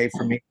it okay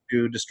for me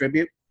to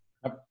distribute?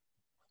 Yep.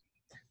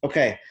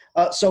 Okay.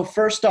 So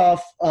first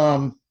off,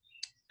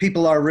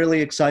 people are really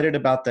excited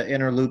about the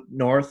Interloop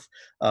North.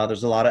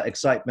 There's a lot of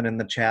excitement in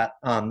the chat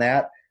on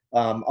that.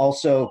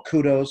 Also,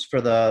 kudos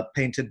for the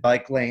painted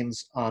bike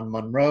lanes on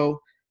Monroe.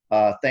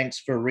 Thanks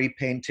for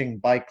repainting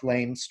bike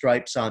lane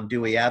stripes on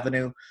Dewey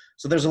Avenue.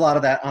 So there's a lot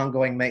of that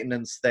ongoing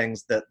maintenance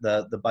things that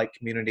the bike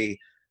community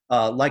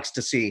likes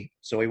to see.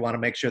 So we want to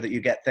make sure that you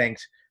get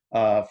thanked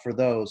for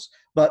those.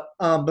 But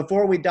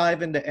before we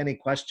dive into any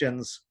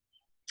questions,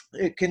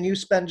 can you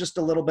spend just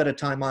a little bit of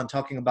time on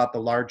talking about the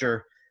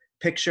larger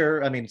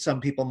picture? I mean, some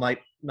people might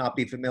not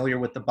be familiar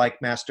with the Bike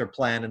Master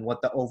Plan and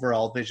what the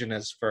overall vision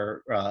is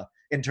for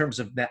in terms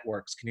of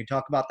networks. Can you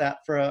talk about that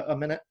for a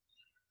minute?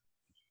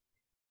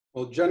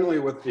 Well, generally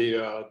with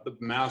the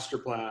master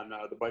plan,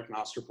 the Bike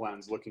Master Plan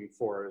is looking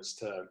for is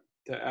to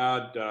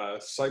add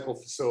cycle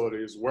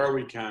facilities where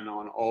we can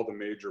on all the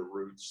major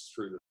routes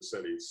through the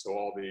city. So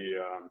all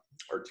the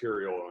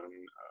arterial and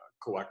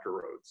collector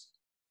roads.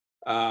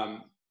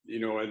 You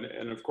know,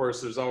 and of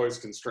course there's always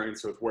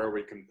constraints with where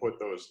we can put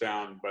those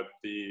down, but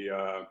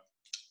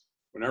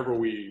whenever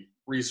we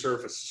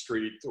resurface a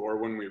street or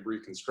when we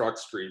reconstruct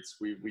streets,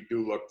 we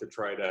do look to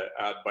try to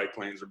add bike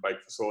lanes or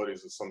bike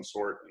facilities of some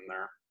sort in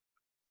there.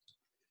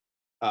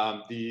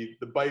 The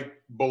Bike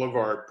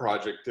Boulevard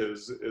project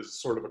is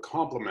sort of a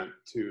complement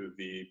to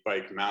the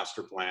Bike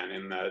Master Plan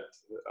in that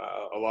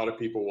a lot of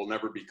people will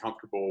never be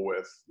comfortable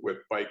with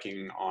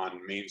biking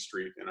on Main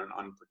Street in an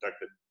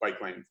unprotected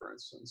bike lane, for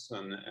instance,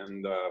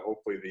 and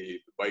hopefully the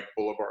Bike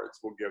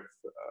Boulevards will give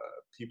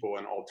people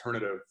an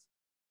alternative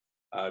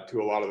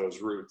to a lot of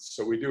those routes.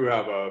 So we do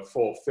have a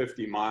full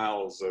 50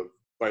 miles of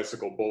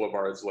bicycle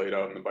boulevards laid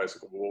out in the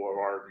Bicycle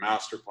Boulevard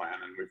Master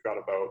Plan, and we've got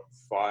about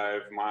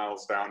 5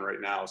 miles down right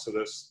now. So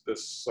this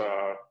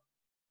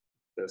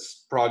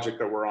project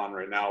that we're on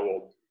right now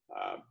will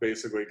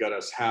basically get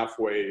us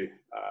halfway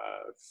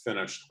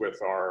finished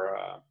with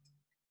our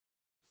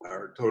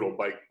total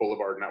bike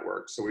boulevard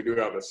network. So we do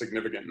have a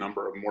significant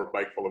number of more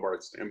bike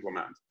boulevards to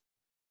implement.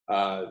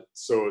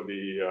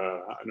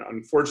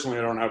 Unfortunately,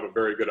 I don't have a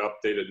very good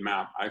updated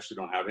map. I actually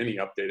don't have any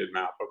updated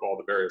map of all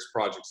the various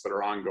projects that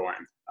are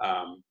ongoing.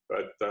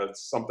 But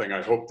that's something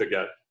I hope to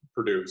get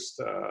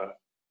produced at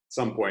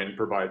some point and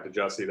provide to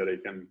Jesse that he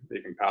can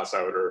pass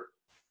out or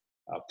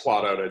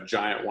plot out a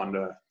giant one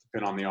to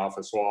pin on the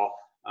office wall.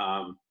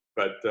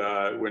 But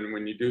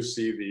when you do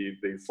see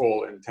the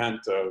full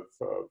intent of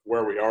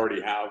where we already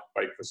have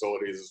bike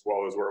facilities as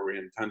well as where we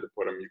intend to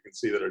put them, you can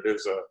see that it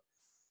is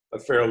a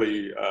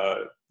fairly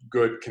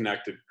good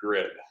connected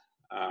grid.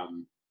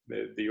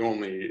 The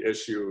only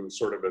issue,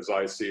 sort of as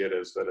I see it,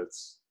 is that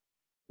it's,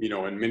 you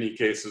know, in many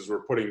cases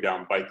we're putting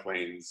down bike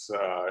lanes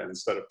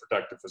instead of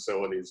protective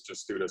facilities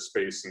just due to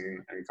space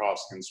and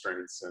cost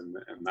constraints, and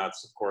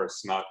that's of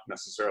course not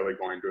necessarily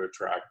going to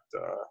attract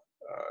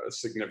a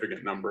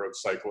significant number of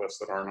cyclists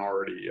that aren't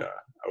already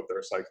out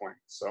there cycling.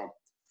 So,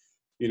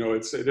 you know,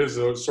 it is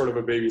a sort of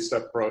a baby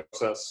step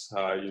process.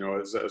 You know,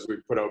 as we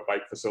put out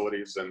bike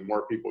facilities and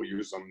more people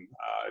use them,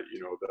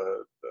 you know,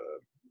 the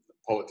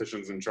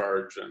politicians in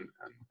charge and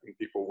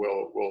people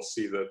will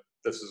see that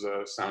this is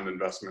a sound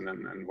investment,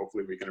 and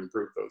hopefully we can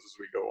improve those as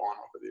we go on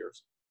over the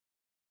years.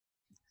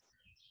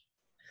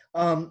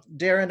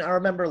 Darin, I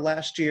remember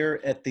last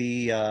year at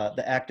the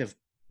Active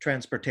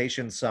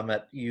Transportation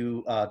Summit,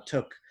 you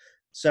took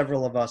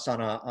several of us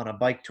on a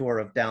bike tour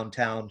of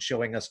downtown,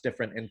 showing us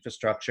different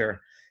infrastructure.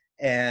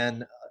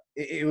 And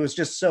it was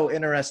just so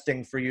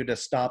interesting for you to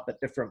stop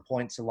at different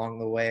points along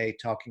the way,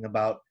 talking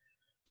about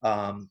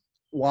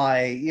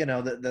why, you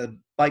know, the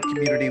bike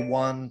community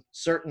won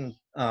certain,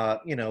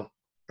 you know,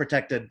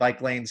 protected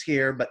bike lanes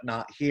here, but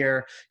not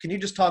here. Can you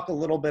just talk a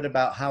little bit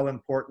about how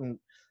important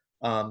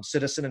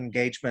citizen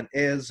engagement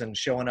is and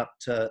showing up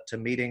to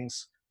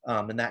meetings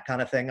and that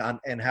kind of thing,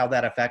 and how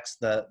that affects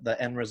the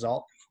end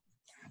result?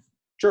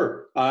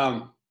 Sure.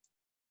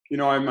 You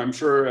know, I'm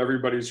sure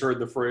everybody's heard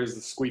the phrase,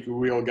 the squeaky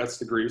wheel gets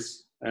the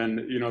grease.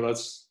 And, you know,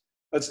 that's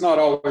not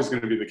always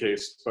going to be the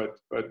case, but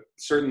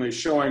certainly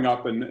showing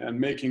up and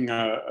making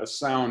a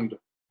sound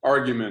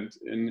argument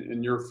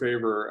in your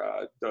favor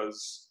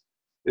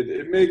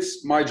it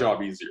makes my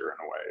job easier in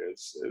a way.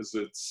 It's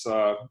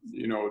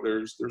you know,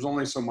 there's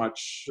only so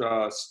much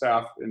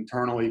staff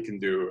internally can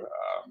do.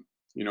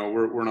 You know,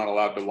 we're not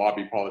allowed to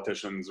lobby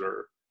politicians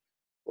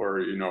or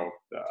you know,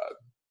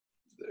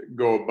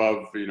 go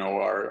above, you know,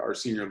 our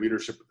senior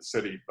leadership of the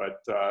city,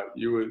 but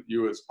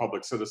you as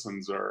public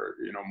citizens are,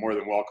 you know, more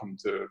than welcome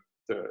to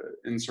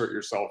insert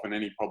yourself in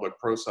any public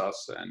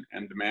process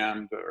and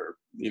demand, or,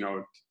 you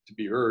know, to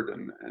be heard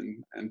and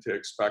to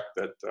expect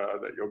that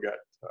you'll get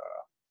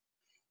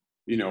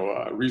you know,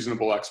 a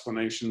reasonable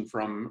explanation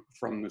from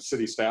the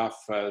city staff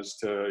as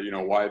to, you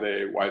know, why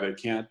they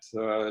can't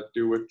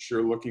do what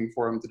you're looking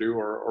for them to do,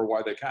 or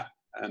why they can.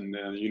 And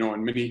you know,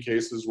 in many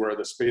cases where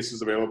the space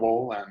is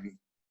available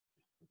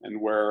and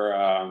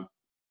where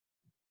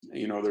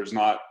you know, there's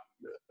not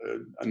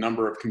a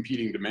number of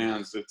competing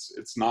demands,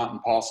 it's not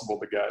impossible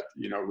to get,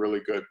 you know,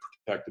 really good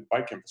protected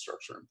bike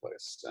infrastructure in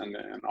place. And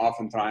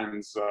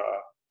oftentimes,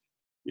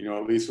 you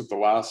know, at least with the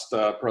last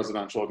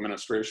presidential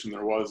administration,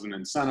 there was an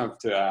incentive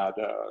to add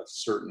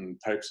certain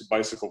types of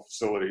bicycle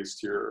facilities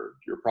to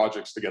your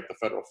projects to get the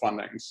federal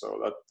funding. So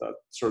that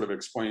sort of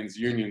explains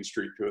Union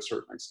Street to a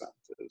certain extent.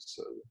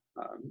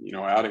 You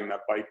know, adding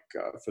that bike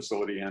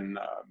facility in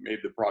made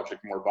the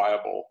project more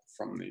viable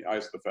from the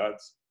eyes of the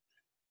feds.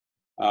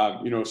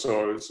 You know,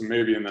 so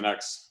maybe in the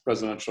next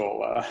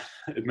presidential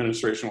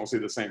administration we'll see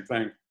the same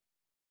thing.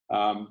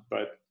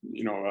 But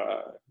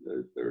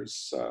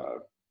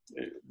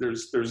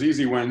there's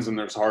easy wins and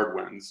there's hard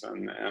wins,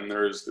 and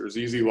there's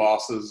easy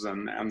losses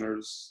and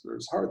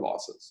there's hard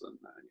losses, and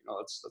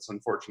that's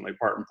unfortunately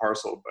part and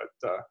parcel.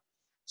 But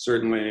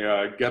certainly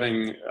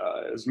getting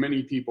as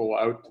many people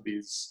out to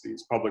these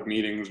public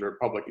meetings or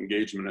public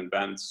engagement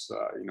events,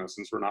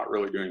 since we're not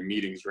really doing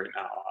meetings right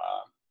now,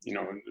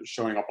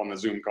 showing up on the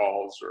Zoom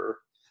calls or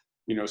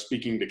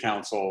speaking to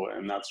council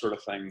and that sort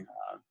of thing,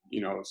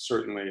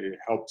 certainly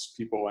helps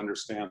people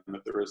understand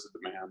that there is a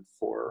demand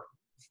for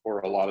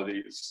a lot of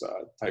these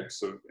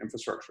types of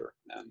infrastructure.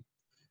 And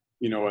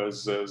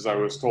as I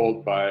was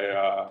told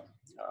by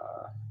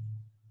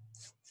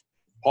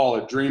Paul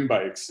at Dream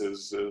Bikes,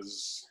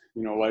 is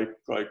like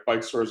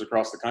bike stores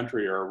across the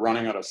country are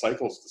running out of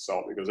cycles to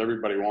sell because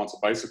everybody wants a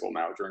bicycle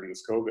now during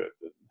this COVID.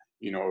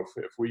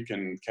 If we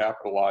can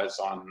capitalize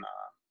on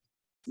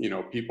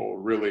people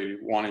really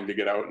wanting to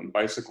get out and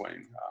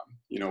bicycling,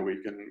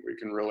 we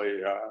can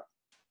really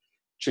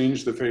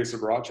change the face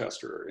of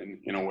Rochester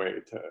in a way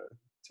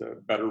to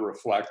better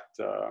reflect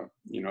the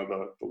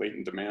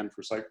latent demand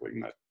for cycling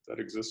that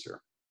exists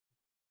here.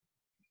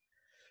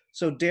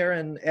 So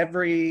Darin,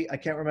 I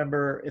can't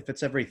remember if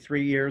it's every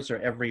 3 years or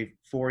every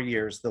 4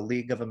 years, the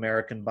League of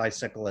American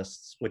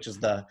Bicyclists, which is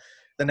the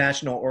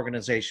national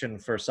organization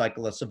for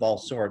cyclists of all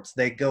sorts,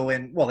 they go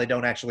in, well, they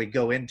don't actually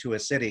go into a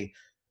city,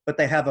 but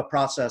they have a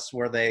process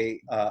where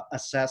they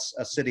assess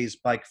a city's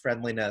bike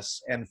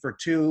friendliness. And for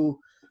 2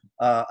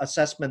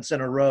 assessments in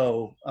a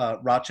row,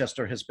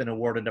 Rochester has been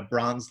awarded a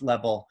bronze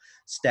level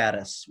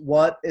status.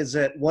 What is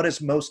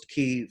most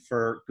key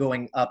for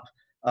going up,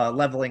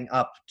 leveling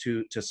up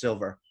to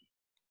silver?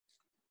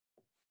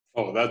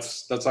 Oh,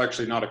 that's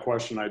actually not a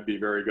question I'd be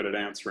very good at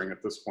answering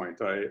at this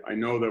point. I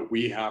know that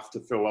we have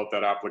to fill out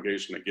that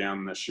application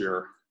again this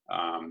year.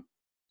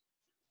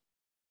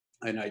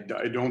 And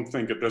I don't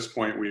think at this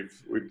point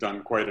we've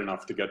done quite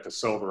enough to get to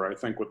silver. I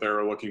think what they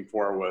were looking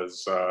for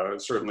was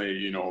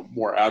certainly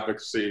more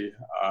advocacy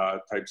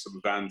types of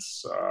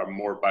events,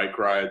 more bike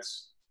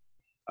rides,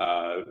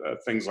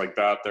 things like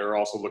that. They're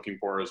also looking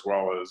for, as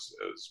well as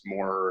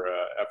more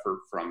effort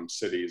from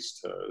cities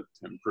to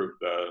improve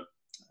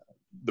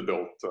the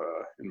built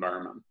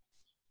environment.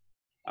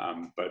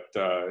 But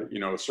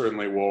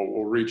certainly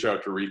we'll reach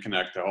out to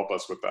Reconnect to help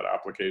us with that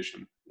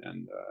application,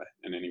 and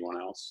anyone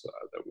else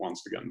that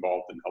wants to get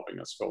involved in helping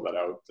us fill that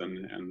out,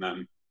 and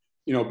then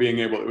being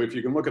able to, if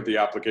you can look at the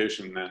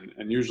application,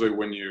 and usually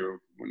when you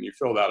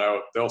fill that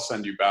out, they'll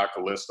send you back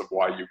a list of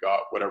why you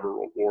got whatever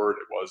reward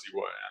it was you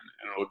won,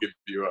 and it'll give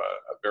you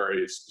a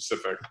very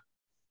specific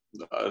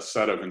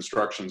set of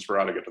instructions for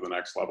how to get to the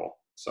next level.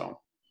 So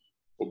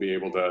we'll be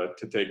able to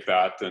take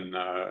that, and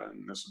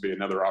this will be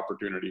another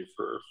opportunity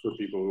for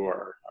people who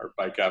are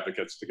bike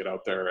advocates to get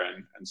out there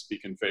and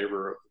speak in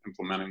favor of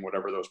implementing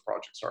whatever those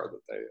projects are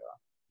that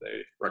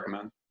they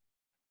recommend.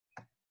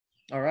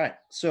 All right.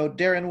 So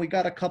Darin, we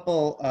got a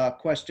couple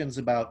questions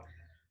about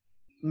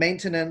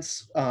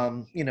maintenance,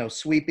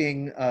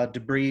 sweeping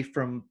debris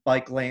from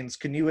bike lanes.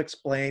 Can you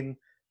explain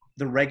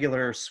the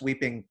regular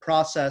sweeping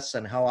process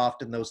and how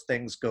often those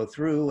things go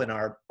through, and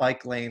are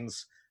bike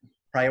lanes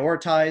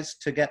prioritized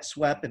to get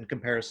swept in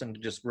comparison to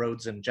just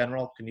roads in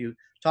general? Can you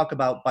talk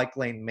about bike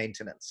lane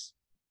maintenance?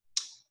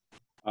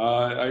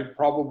 I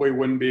probably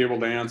wouldn't be able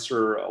to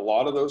answer a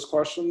lot of those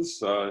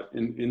questions.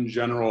 In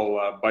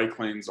general, bike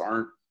lanes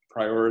aren't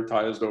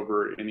prioritized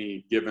over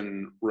any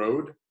given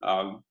road.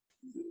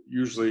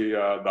 Usually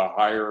the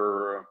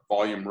higher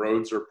volume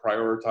roads are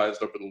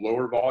prioritized over the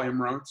lower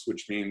volume roads,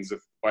 which means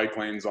if bike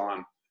lane's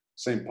on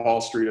St.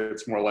 Paul Street,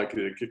 it's more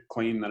likely to get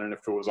clean than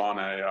if it was on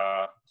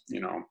a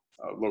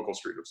local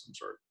street of some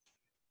sort.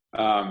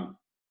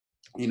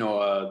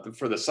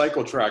 For the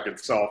cycle track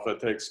itself,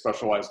 it takes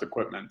specialized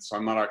equipment, so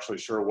I'm not actually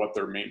sure what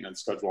their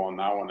maintenance schedule on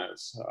that one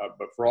is.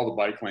 But for all the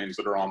bike lanes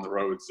that are on the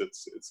roads,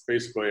 it's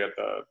basically at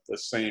the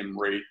same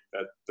rate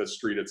that the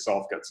street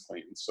itself gets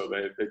cleaned. So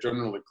they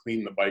generally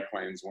clean the bike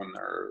lanes when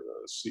they're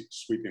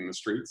sweeping the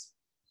streets.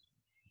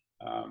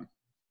 And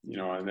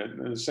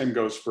the same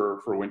goes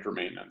for winter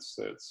maintenance.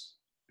 It's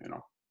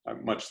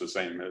much the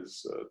same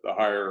as the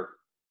higher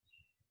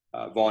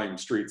volume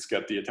streets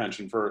get the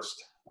attention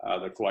first,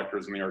 the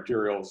collectors and the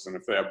arterials, and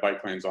if they have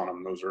bike lanes on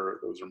them, those are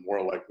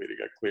more likely to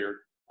get cleared,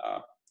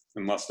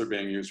 unless they're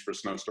being used for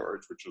snow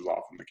storage, which is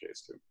often the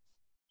case too.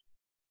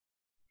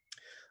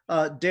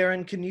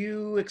 Darin, can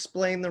you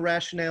explain the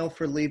rationale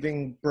for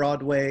leaving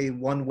Broadway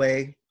one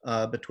way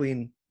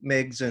between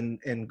Meigs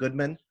and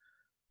Goodman?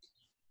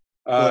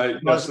 Will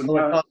it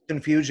cause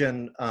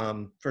confusion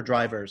for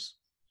drivers?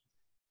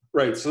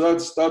 Right, so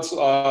that's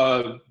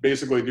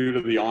basically due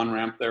to the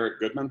on-ramp there at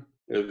Goodman,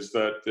 is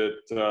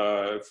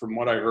that from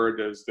what I heard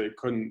is they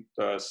couldn't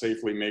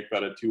safely make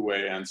that a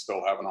two-way and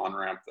still have an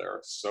on-ramp there.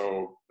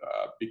 So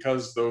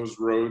because those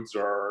roads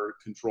are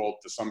controlled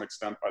to some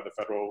extent by the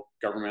federal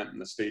government and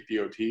the state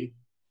DOT,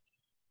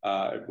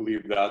 I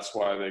believe that's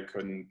why they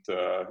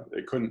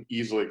couldn't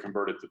easily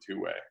convert it to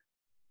two-way.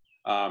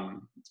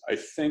 I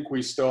think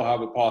we still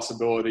have a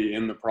possibility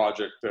in the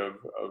project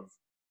of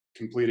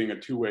completing a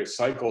two-way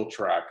cycle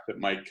track that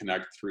might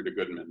connect through to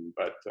Goodman,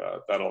 but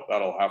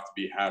that'll have to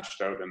be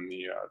hashed out in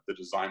the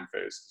design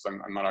phase,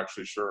 because I'm not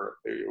actually sure.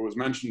 It was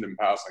mentioned in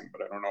passing,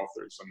 but I don't know if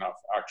there's enough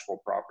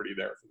actual property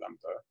there for them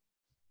to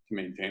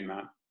maintain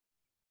that.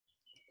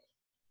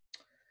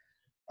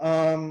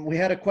 We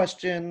had a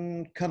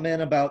question come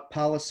in about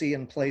policy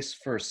in place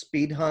for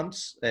speed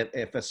humps.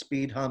 If a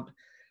speed hump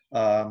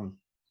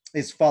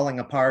is falling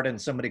apart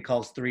and somebody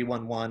calls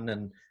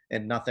 311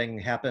 and nothing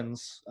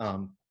happens,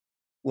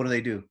 what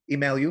do?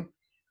 Email you?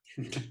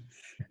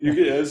 You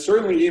can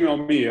certainly email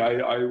me.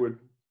 I would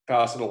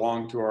pass it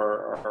along to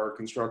our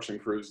construction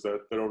crews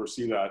that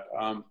oversee that.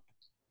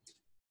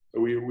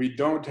 We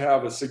don't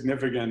have a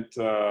significant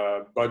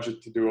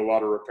budget to do a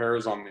lot of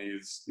repairs on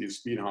these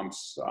speed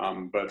humps,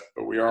 but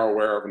we are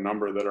aware of a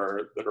number that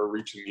are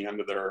reaching the end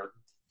of their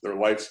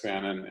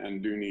lifespan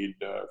and do need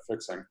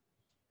fixing.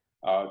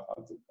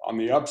 On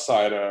the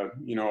upside, a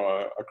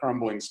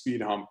crumbling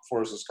speed hump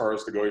forces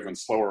cars to go even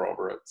slower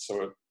over it,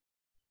 so it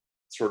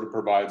sort of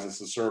provides us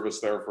a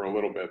service there for a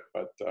little bit.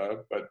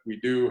 But we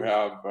do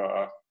have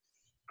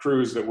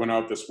crews that went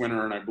out this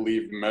winter and I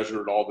believe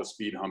measured all the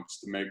speed humps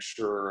to make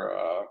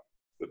sure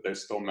that they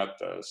still met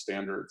the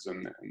standards,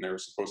 and they were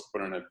supposed to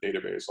put in a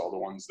database all the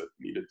ones that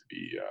needed to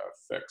be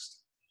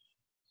fixed.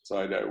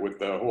 So with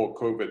the whole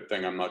COVID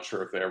thing, I'm not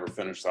sure if they ever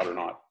finished that or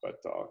not, but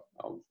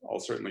I'll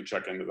certainly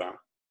check into that.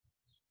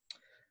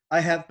 I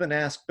have been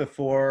asked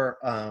before,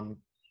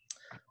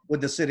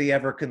 would the city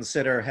ever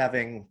consider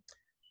having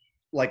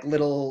like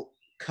little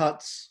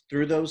cuts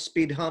through those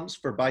speed humps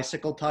for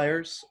bicycle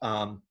tires?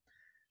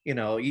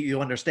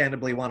 You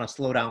understandably want to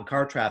slow down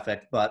car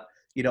traffic, but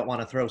you don't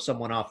want to throw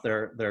someone off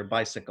their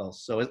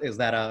bicycles. So is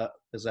that a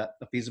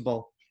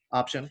feasible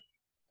option?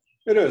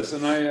 It is,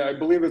 and I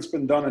believe it's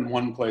been done in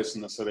one place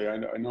in the city.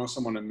 I know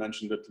someone had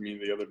mentioned it to me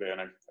the other day,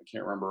 and I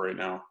can't remember right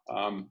now.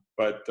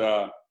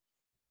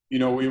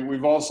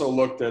 We've also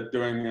looked at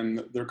doing,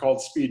 and they're called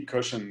speed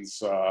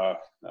cushions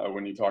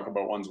when you talk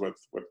about ones with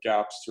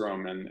gaps through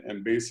them,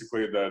 and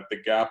basically the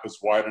gap is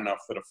wide enough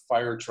that a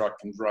fire truck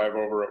can drive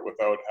over it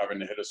without having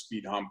to hit a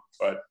speed hump,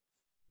 but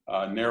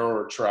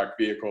narrower track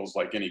vehicles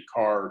like any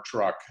car or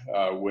truck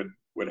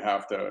would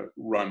have to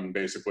run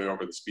basically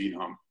over the speed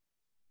hump.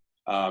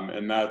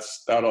 And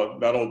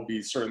that'll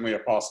be certainly a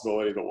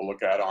possibility that we'll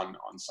look at on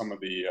some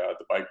of the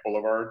bike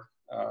boulevard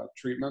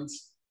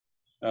treatments.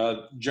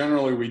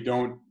 Generally, we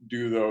don't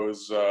do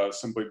those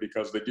simply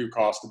because they do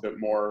cost a bit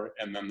more,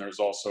 and then there's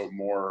also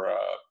more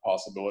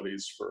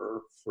possibilities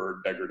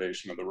for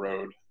degradation of the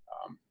road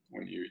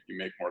when you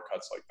make more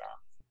cuts like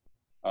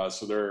that.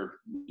 So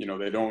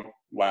they don't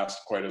last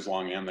quite as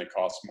long and they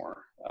cost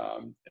more.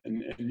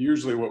 And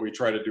usually what we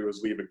try to do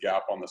is leave a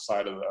gap on the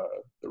side of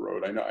the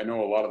road. I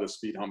know a lot of the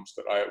speed humps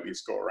that I at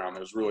least go around,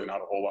 there's really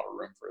not a whole lot of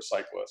room for a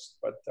cyclist,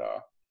 but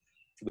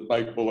for the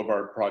bike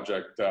boulevard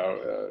project,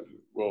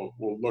 we'll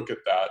look at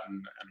that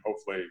and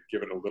hopefully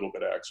give it a little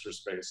bit of extra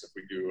space if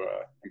we do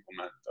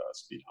implement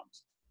speed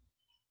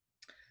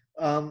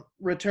humps.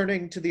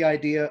 Returning to the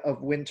idea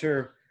of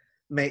winter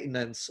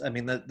maintenance, I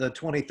mean, the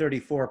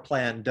 2034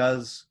 plan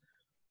does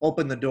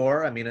open the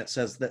door. I mean, it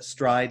says that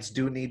strides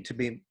do need to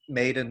be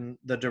made in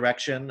the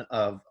direction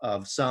of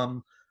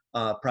some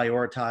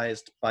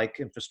prioritized bike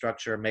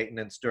infrastructure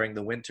maintenance during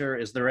the winter.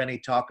 Is there any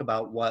talk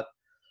about what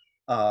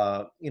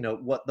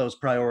those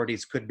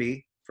priorities could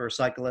be for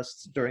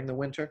cyclists during the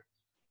winter?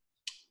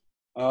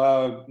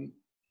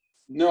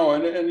 No,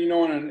 and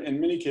in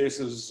many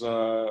cases,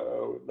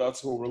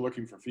 that's what we're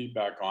looking for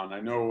feedback on. I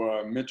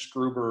know Mitch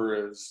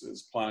Gruber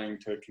is planning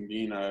to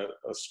convene a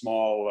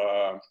small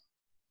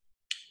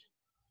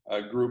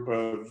group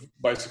of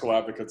bicycle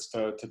advocates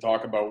to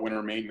talk about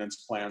winter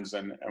maintenance plans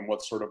and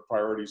what sort of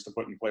priorities to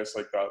put in place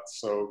like that.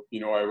 So,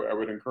 I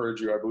would encourage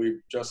you, I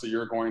believe, Jesse,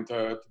 you're going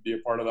to be a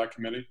part of that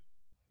committee?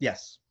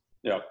 Yes.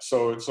 Yeah,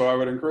 so I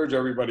would encourage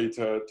everybody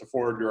to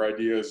forward your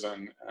ideas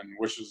and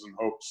wishes and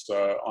hopes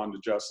on to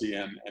Jesse,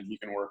 and he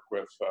can work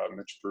with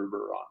Mitch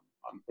Gruber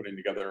on putting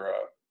together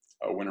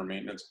a winter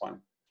maintenance plan.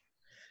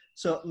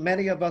 So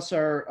many of us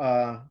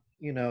are,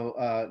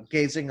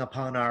 gazing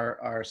upon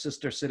our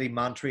sister city,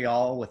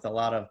 Montreal, with a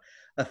lot of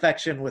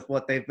affection with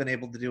what they've been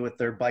able to do with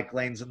their bike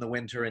lanes in the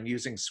winter and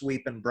using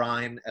sweep and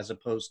brine as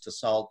opposed to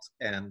salt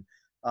and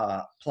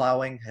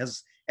plowing.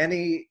 Has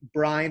any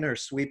brine or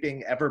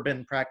sweeping ever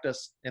been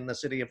practiced in the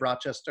city of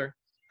Rochester?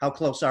 How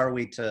close are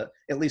we to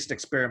at least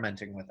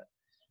experimenting with it?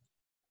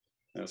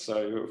 Yeah,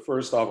 so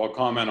first off, I'll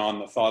comment on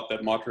the thought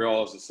that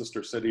Montreal is a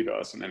sister city to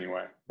us in any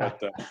way,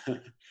 but I'll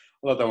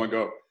let that one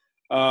go.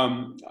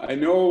 I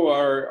know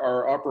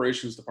our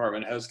operations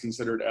department has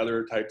considered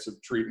other types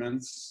of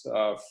treatments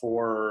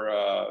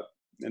for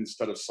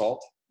instead of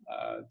salt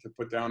to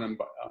put down on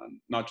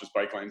not just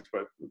bike lanes,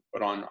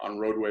 but on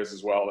roadways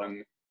as well.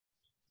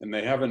 And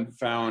they haven't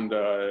found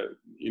a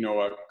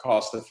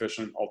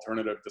cost-efficient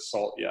alternative to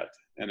salt yet.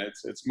 And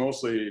it's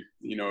mostly,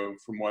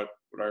 from what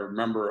I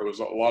remember,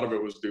 a lot of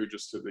it was due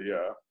just to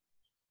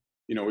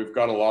we've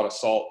got a lot of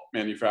salt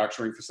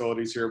manufacturing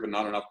facilities here, but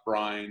not enough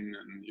brine,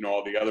 and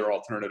all the other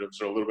alternatives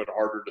are a little bit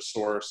harder to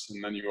source.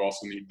 And then you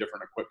also need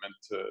different equipment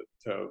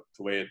to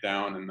lay it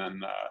down, and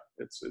then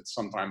it's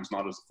sometimes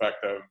not as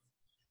effective.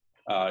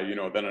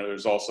 Then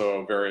there's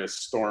also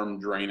various storm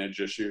drainage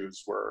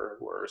issues where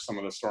some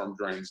of the storm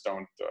drains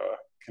don't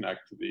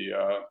connect to the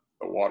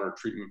water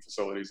treatment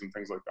facilities and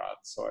things like that.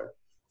 So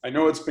I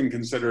know it's been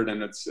considered,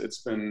 and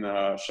it's been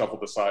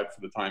shuffled aside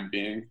for the time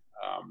being.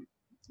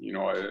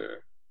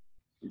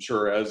 I'm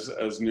sure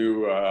as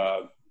new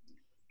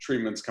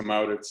treatments come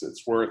out,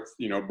 it's worth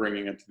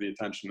bringing it to the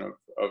attention of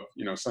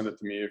send it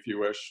to me if you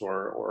wish,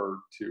 or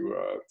to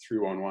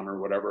 311 or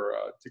whatever,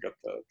 to get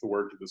the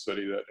word to the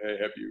city that, hey,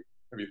 have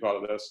you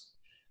thought of this?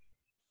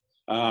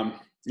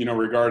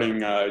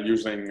 Regarding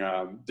using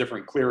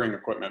different clearing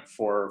equipment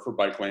for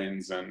bike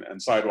lanes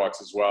and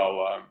sidewalks as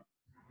well.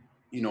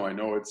 I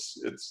know it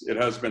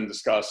has been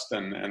discussed,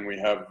 and we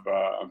have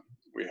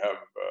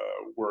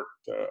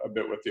worked a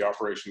bit with the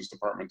operations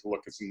department to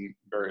look at some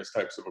various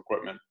types of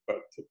equipment,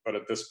 but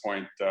at this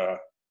point,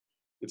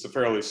 it's a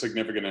fairly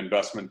significant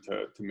investment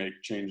to make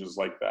changes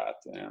like that.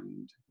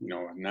 And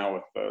now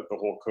with the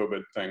whole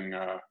COVID thing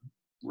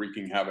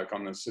wreaking havoc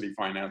on the city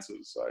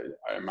finances,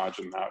 I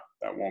imagine that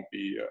won't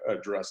be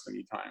addressed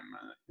anytime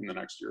in the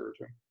next year or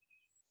two.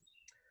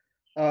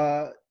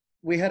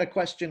 We had a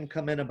question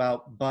come in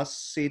about bus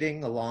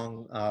seating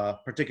along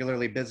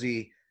particularly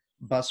busy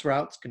bus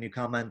routes. Can you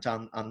comment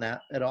on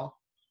that at all?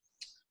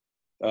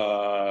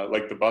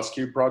 Like the bus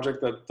cube project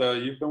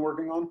that you've been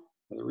working on,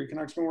 or the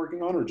Reconnect's been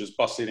working on, or just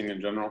bus seating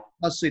in general?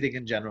 Bus seating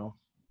in general.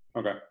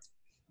 Okay.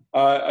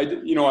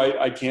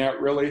 I can't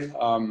really.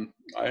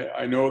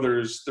 I know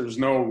there's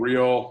no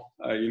real,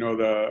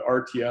 the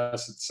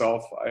RTS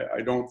itself,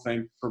 I don't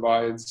think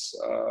provides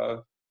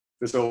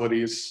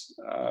facilities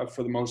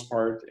for the most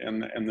part,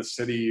 and the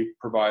city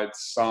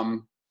provides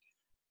some.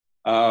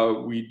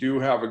 We do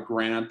have a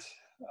grant,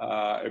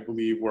 I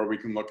believe, where we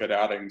can look at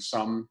adding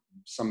some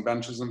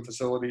benches and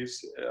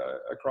facilities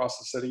across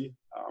the city.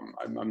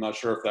 I'm not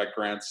sure if that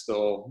grant's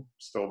still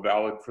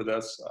valid for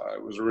this.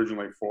 It was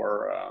originally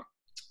for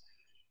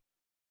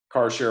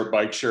car share,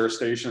 bike share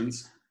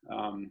stations,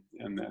 and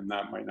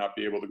that might not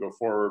be able to go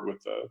forward with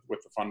the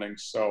funding.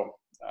 So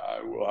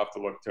we'll have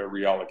to look to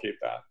reallocate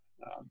that.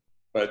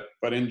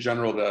 But in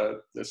general,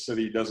 the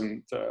city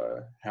doesn't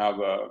have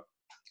a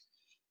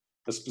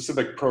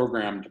specific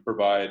program to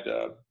provide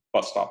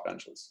bus stop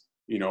benches.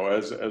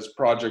 As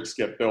projects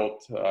get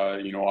built,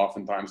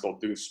 oftentimes they'll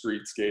do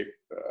streetscape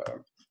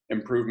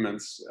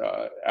improvements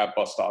at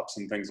bus stops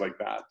and things like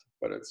that.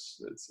 But it's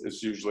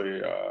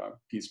usually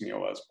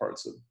piecemeal as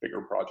parts of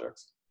bigger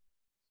projects.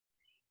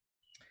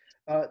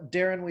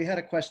 Darin, we had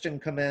a question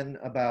come in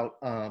about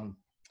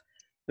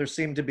there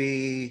seem to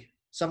be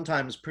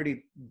sometimes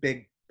pretty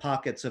big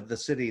pockets of the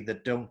city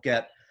that don't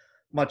get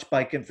much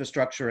bike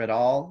infrastructure at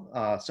all.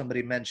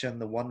 Somebody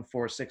mentioned the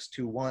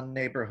 14621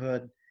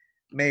 neighborhood,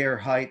 Mayor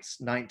Heights,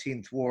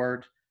 19th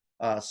Ward.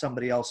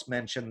 Somebody else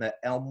mentioned that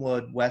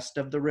Elmwood west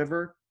of the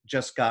river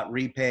just got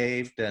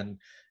repaved and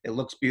it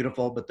looks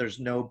beautiful, but there's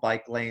no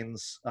bike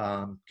lanes.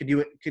 Can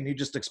you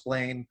just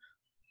explain,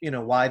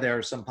 why there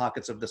are some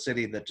pockets of the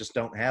city that just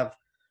don't have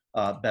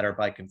better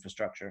bike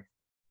infrastructure?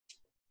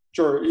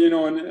 Sure,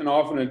 and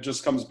often it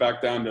just comes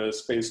back down to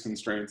space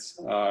constraints.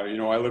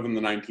 I live in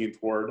the 19th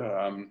Ward.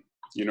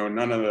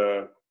 None of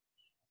the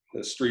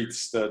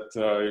streets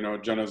that,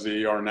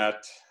 Genesee,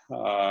 Arnett,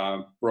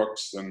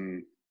 Brooks,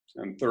 and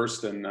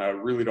Thurston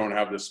really don't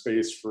have the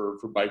space for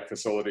bike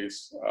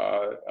facilities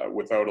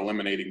without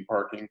eliminating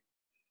parking.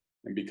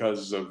 And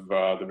because of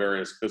the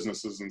various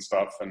businesses and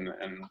stuff and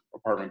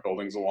apartment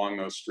buildings along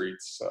those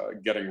streets,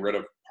 getting rid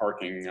of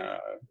parking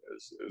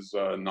is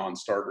a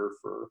non-starter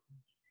for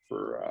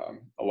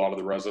a lot of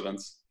the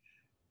residents.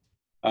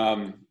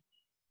 I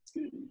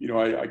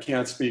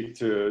can't speak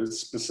to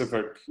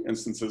specific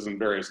instances in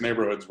various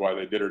neighborhoods why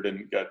they did or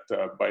didn't get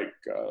bike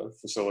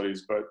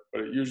facilities, but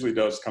it usually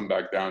does come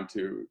back down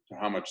to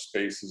how much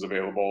space is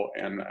available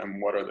and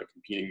what are the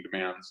competing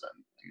demands.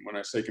 And when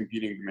I say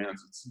competing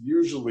demands, it's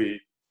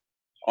usually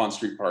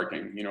on-street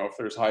parking. If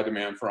there's high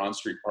demand for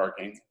on-street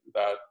parking,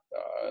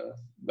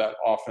 that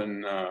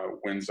often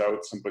wins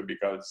out simply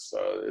because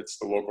it's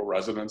the local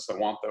residents that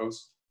want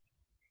those.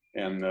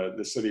 And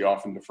the city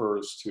often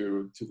defers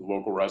to the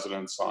local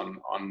residents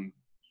on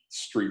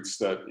streets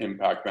that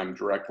impact them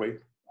directly,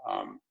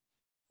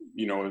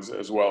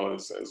 as well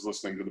as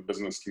listening to the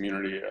business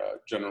community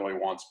generally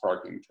wants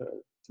parking to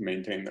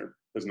maintain their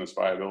business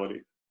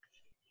viability.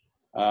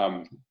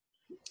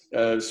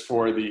 As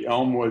for the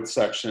Elmwood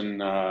section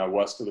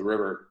west of the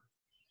river,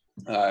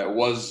 it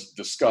was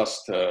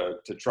discussed to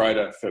try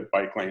to fit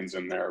bike lanes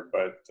in there,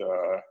 but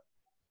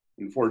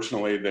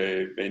unfortunately,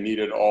 they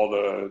needed all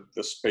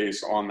the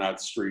space on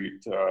that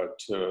street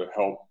to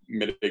help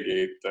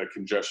mitigate the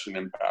congestion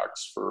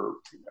impacts for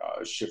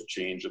shift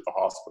change at the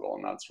hospital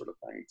and that sort of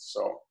thing.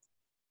 So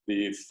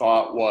the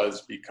thought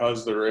was,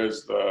 because there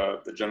is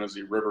the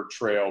Genesee River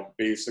Trail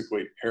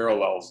basically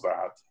parallels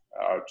that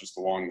just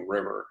along the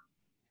river,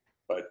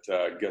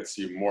 but gets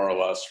you more or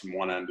less from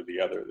one end to the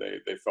other.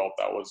 They felt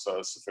that was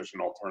a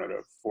sufficient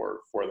alternative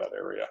for that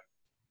area.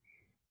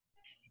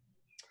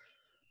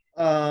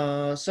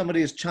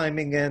 Somebody is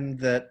chiming in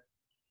that,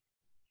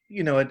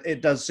 you know,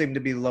 it does seem to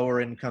be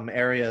lower income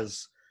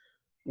areas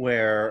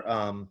where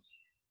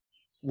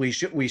we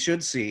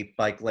should see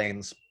bike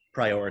lanes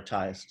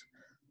prioritized.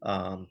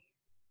 And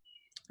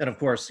of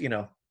course, you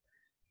know,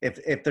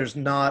 if there's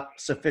not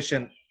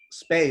sufficient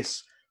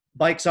space,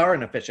 bikes are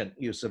an efficient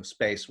use of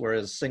space,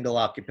 whereas single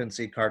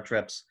occupancy car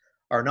trips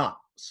are not.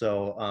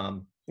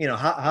 So, you know,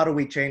 how do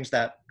we change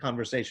that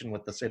conversation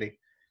with the city?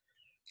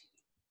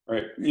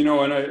 Right. You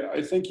know, and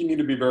I think you need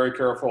to be very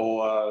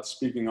careful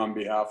speaking on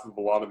behalf of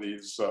a lot of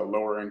these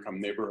lower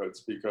income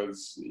neighborhoods,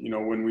 because, you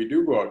know, when we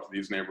do go out to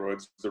these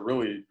neighborhoods, they're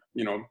really,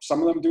 you know,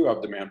 some of them do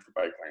have demand for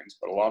bike lanes,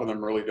 but a lot of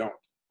them really don't.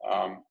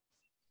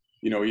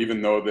 You know,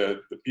 even though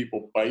the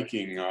people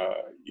biking,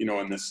 you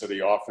know, in this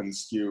city often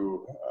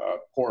skew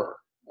poor,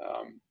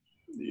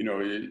 you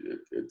know,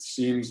 it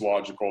seems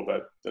logical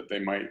that they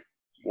might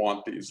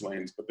want these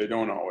lanes, but they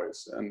don't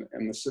always.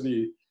 And the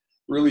city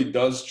really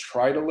does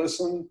try to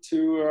listen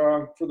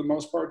to, for the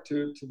most part,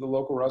 to the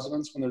local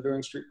residents when they're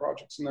doing street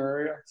projects in their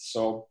area.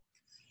 So,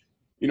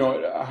 you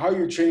know, how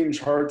you change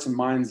hearts and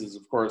minds is,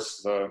 of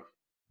course,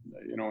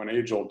 you know, an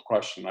age-old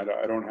question.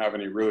 I don't have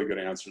any really good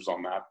answers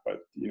on that, but,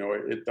 you know,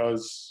 it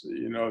does,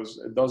 you know,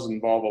 it does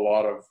involve a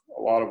lot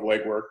of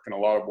legwork and a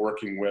lot of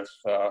working with,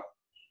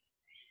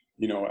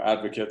 you know,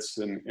 advocates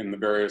in the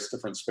various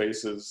different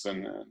spaces,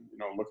 and you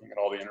know, looking at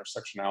all the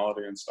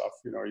intersectionality and stuff.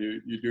 You know,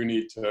 you do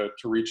need to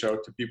reach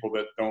out to people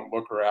that don't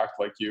look or act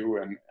like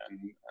you, and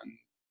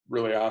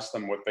really ask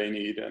them what they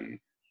need, and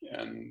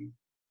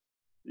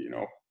you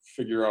know,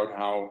 figure out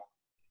how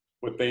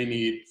what they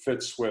need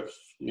fits with,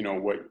 you know,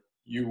 what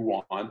you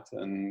want,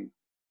 and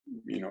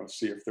you know,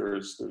 see if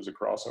there's a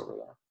crossover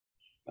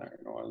there.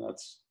 You know, and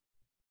that's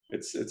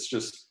it's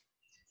just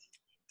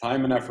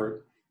time and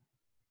effort.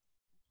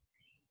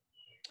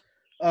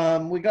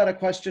 We got a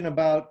question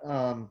about,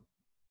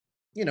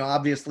 you know,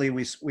 obviously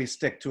we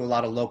stick to a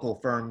lot of local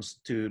firms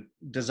to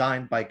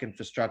design bike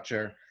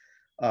infrastructure.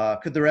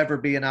 Could there ever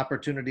be an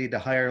opportunity to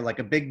hire like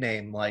a big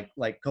name, like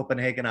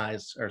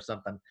Copenhagenize or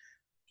something?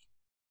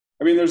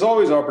 I mean, there's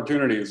always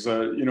opportunities.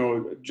 You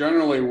know,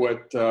 generally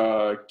what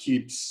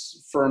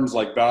keeps firms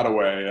like that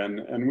away,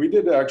 and we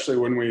did actually,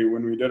 when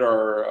we did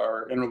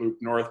our Interloop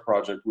North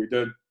project, we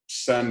did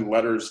send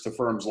letters to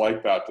firms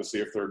like that to see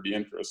if there'd be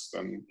interest,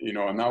 and you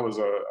know, and that was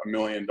a $1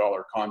 million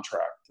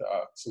contract.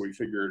 So we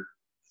figured,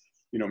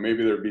 you know,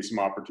 maybe there'd be some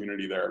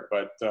opportunity there,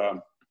 but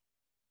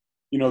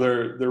you know,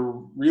 there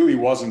really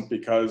wasn't,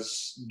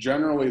 because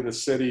generally the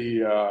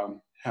city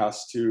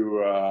has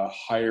to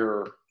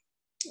hire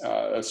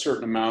a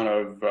certain amount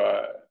of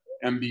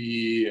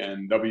MBE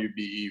and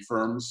WBE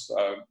firms,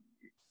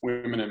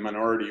 women and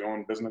minority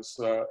owned business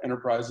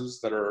enterprises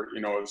that are,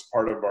 you know, as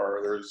part of our,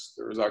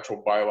 there's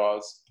actual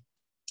bylaws,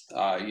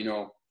 you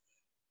know,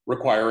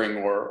 requiring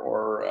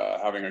or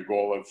having a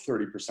goal of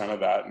 30% of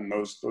that. And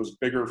those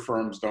bigger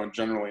firms don't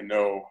generally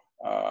know,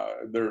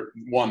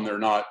 they're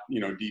not, you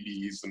know,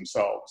 DBEs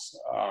themselves,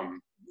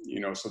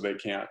 you know, so they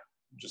can't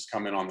just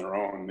come in on their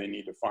own. They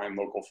need to find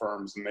local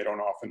firms, and they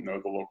don't often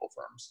know the local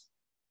firms.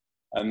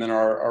 And then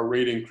our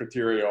rating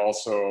criteria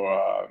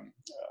also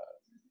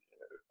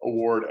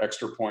award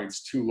extra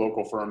points to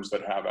local firms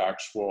that have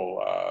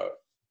actual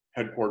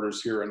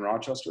headquarters here in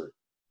Rochester.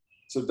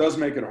 So it does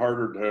make it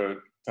harder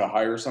to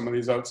hire some of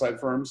these outside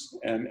firms.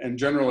 And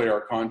generally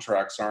our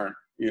contracts aren't,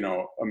 you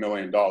know, $1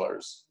 million.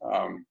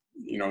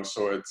 You know,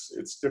 so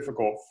it's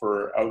difficult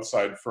for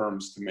outside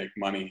firms to make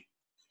money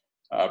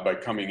by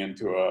coming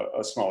into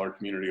a smaller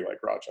community like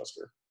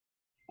Rochester.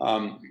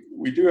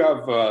 We do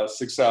have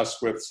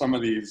success with some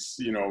of these,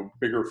 you know,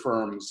 bigger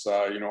firms.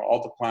 You know,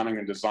 Alta Planning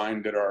and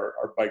Design did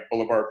our Bike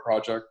Boulevard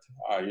project.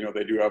 You know,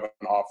 they do have an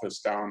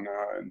office down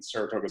in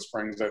Saratoga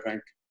Springs, I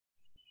think,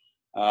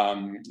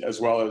 as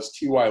well as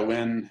T.Y.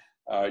 Lin,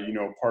 you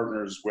know,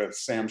 partners with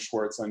Sam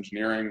Schwartz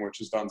Engineering, which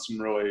has done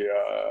some really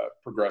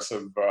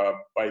progressive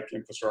bike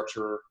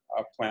infrastructure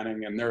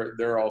planning. And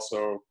they're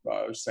also,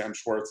 Sam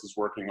Schwartz is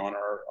working on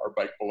our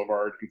Bike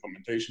Boulevard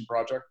implementation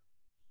project.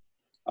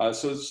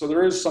 So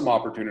there is some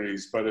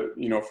opportunities, but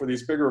you know, for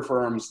these bigger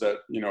firms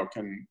that, you know,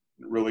 can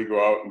really go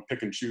out and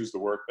pick and choose the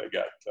work they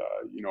get,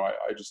 you know,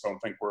 I just don't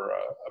think we're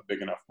a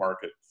big enough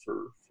market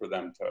for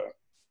them to,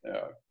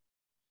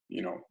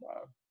 you know,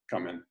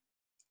 come in.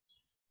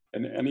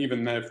 And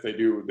even if they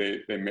do,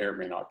 they may or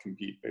may not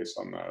compete based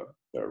on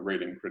the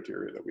rating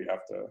criteria that we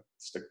have to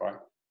stick by.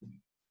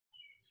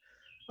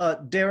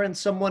 Darin,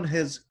 someone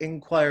has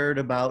inquired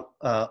about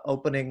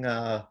opening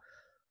a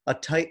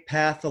tight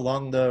path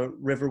along the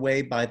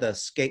riverway by the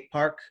skate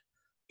park.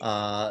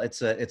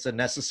 It's a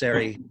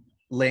necessary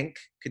link.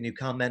 Can you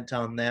comment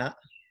on that?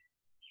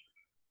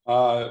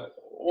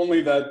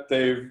 Only that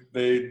they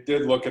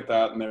did look at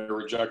that and they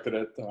rejected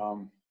it.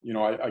 You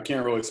know, I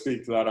can't really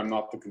speak to that. I'm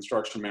not the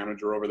construction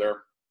manager over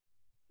there.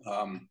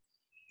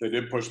 they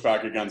did push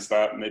back against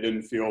that, and they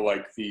didn't feel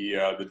like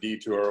the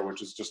detour,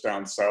 which is just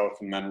down south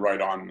and then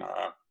right on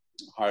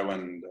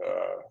Highland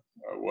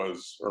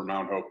or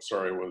Mount Hope,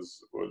 sorry,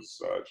 was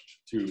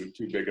too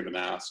big of an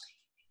ask.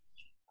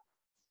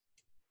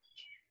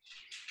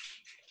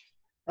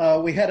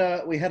 We had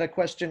a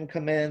question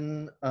come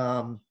in.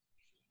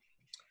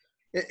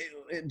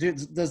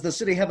 Does the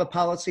city have a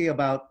policy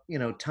about,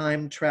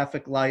 timed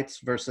traffic lights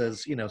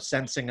versus,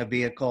 sensing a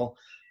vehicle?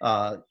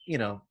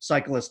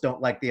 Cyclists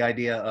don't like the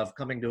idea of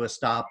coming to a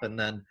stop and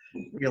then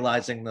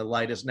realizing the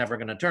light is never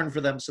going to turn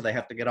for them, so they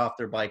have to get off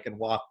their bike and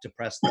walk to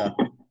press the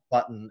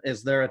button.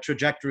 Is there a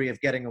trajectory of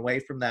getting away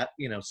from that,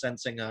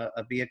 sensing a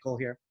vehicle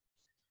here?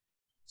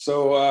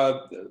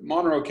 So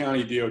Monroe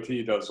County DOT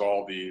does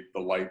all the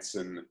lights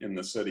in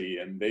the city,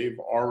 and they've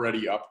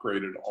already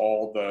upgraded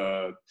all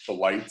the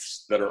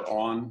lights that are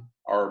on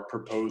our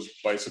proposed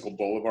bicycle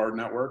boulevard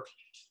network.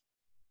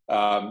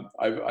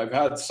 I've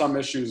had some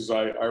issues.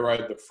 I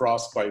ride the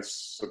Frost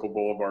Bicycle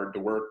Boulevard to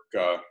work,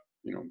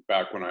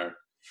 back when I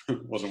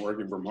wasn't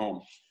working from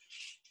home.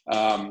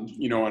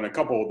 And a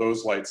couple of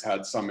those lights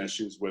had some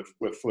issues with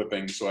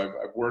flipping. So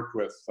I've worked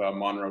with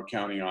Monroe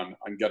County on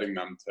getting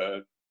them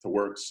to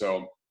work.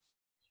 So,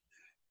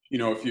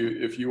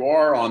 if you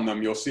are on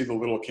them, you'll see the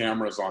little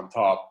cameras on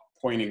top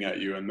pointing at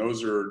you, and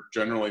those are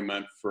generally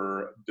meant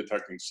for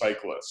detecting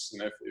cyclists.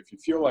 And if you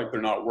feel like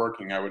they're not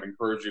working, I would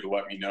encourage you to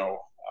let me know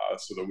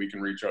so that we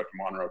can reach out to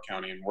Monroe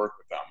County and work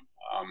with them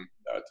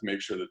to make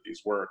sure that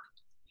these work.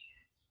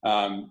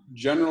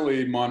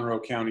 Generally, Monroe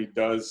County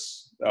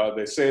does,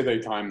 they say they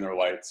time their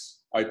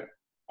lights. I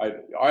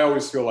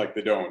always feel like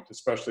they don't,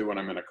 especially when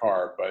I'm in a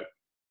car, but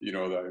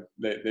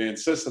they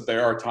insist that they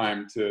are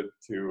timed to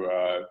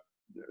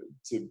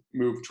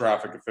move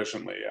traffic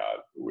efficiently,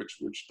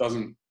 which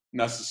doesn't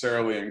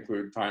necessarily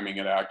include timing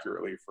it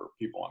accurately for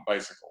people on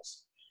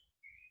bicycles.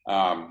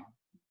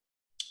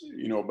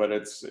 But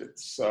it's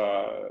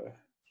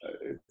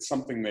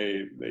something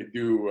they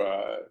do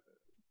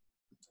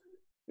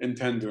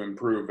intend to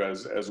improve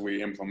as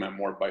we implement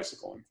more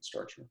bicycle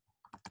infrastructure.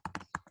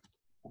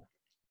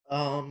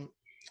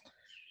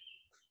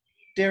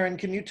 Darin,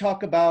 can you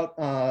talk about,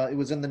 it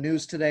was in the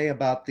news today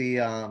about the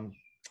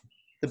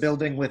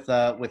building with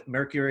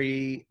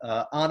Mercury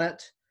on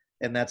it,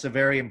 and that's a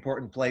very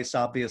important place,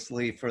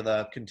 obviously, for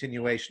the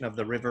continuation of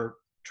the river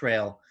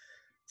trail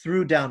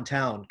through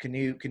downtown. Can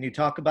you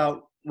talk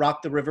about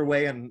Rock the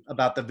Riverway and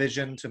about the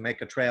vision to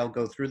make a trail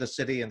go through the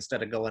city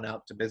instead of going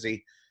out to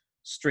busy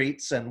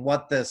streets, and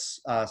what this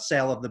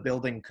sale of the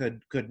building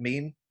could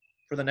mean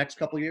for the next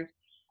couple of years?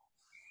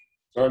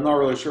 So I'm not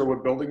really sure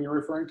what building you're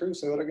referring to.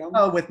 Say that again.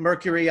 Oh, with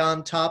Mercury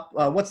on top.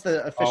 What's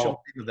the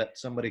official name of it?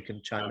 Somebody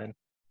can chime in.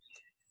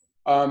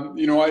 I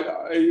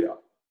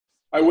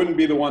wouldn't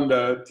be the one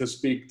to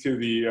speak to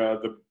the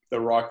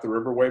Rock the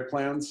Riverway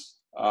plans.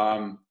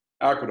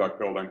 Aqueduct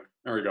building.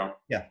 There we go.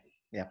 Yeah.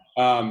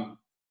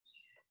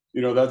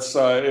 That's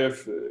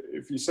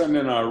if you send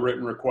in a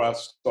written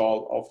request,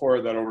 I'll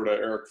forward that over to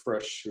Eric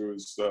Frisch,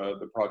 who's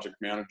the project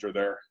manager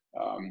there.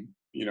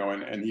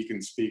 And he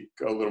can speak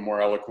a little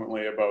more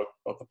eloquently about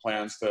the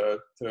plans to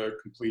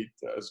complete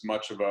as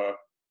much of a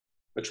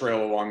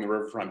trail along the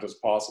riverfront as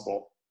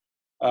possible.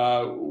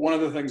 One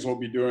of the things we'll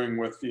be doing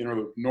with the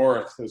Interloop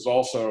North is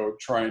also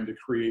trying to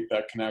create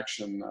that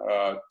connection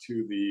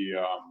to the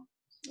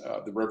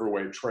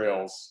Riverway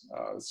trails.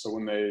 So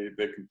when they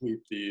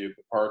complete the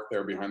park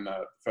there behind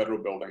the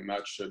federal building,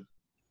 that should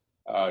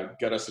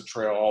get us a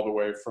trail all the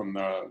way from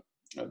the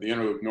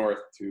Interloop North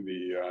to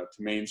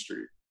Main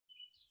Street.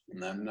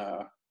 And then,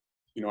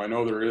 I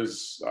know there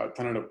is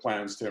tentative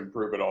plans to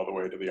improve it all the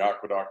way to the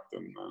aqueduct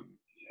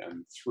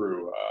and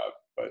through,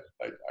 but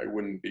I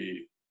wouldn't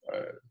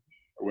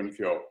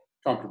feel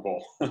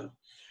comfortable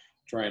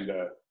trying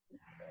to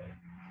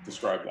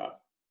describe that.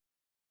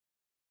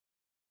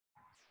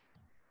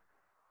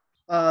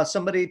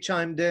 Somebody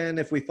chimed in,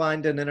 if we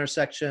find an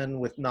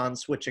intersection with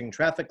non-switching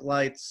traffic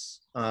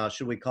lights,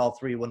 should we call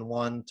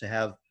 311 to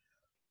have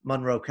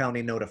Monroe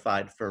County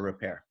notified for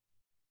repair?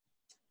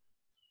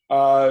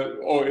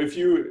 If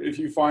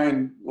you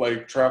find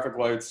like traffic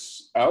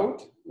lights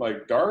out,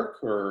 like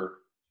dark or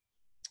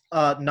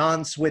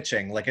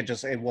non-switching, like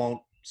it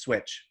won't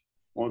switch.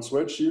 Won't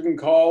switch. You can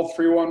call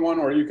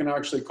 311, or you can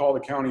actually call the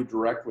county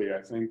directly.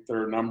 I think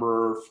their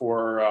number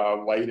for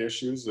light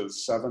issues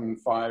is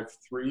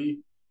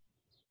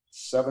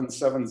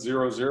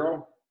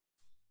 753-7700.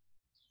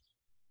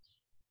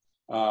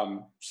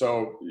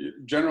 So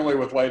generally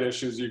with light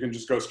issues, you can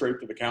just go straight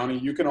to the county.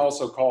 You can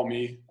also call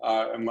me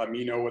and let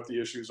me know what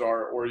the issues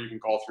are, or you can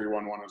call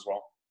 311 as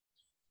well.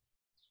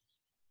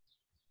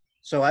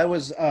 So I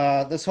was,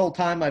 this whole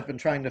time I've been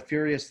trying to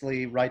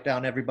furiously write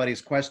down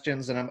everybody's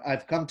questions, and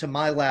I've come to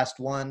my last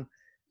one.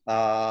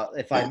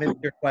 If I missed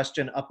your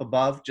question up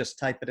above, just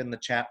type it in the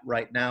chat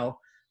right now,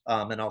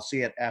 and I'll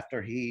see it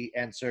after he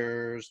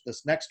answers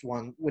this next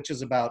one, which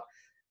is about,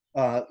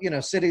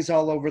 cities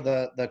all over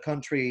the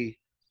country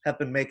have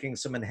been making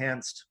some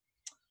enhanced,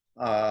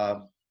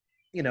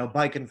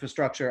 bike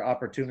infrastructure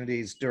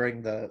opportunities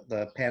during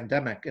the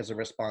pandemic as a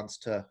response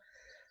to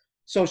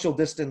social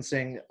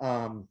distancing,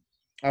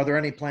 are there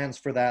any plans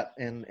for that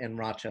in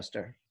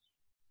Rochester?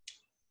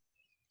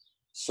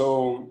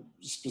 So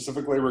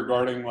specifically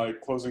regarding like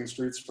closing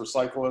streets for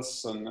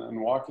cyclists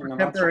and walking and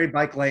that Temporary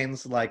bike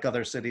lanes like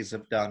other cities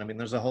have done. I mean,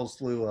 there's a whole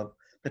slew of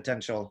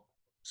potential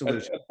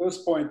solutions. At this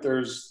point,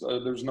 there's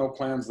no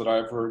plans that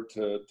I've heard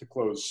to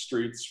close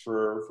streets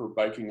for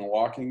biking and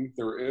walking.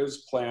 There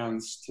is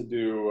plans to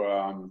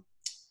do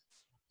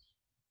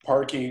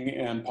parking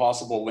and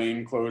possible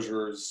lane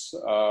closures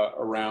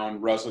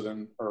around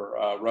resident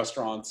or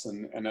restaurants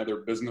and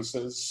other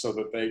businesses so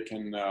that they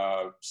can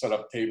set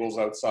up tables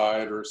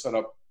outside or set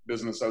up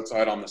business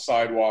outside on the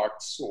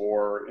sidewalks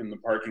or in the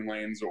parking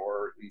lanes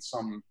or in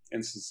some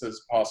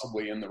instances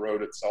possibly in the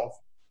road itself.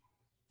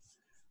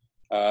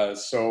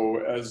 So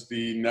as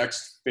the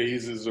next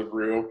phases of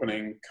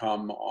reopening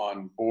come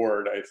on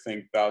board, I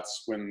think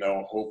that's when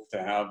they'll hope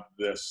to have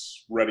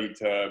this ready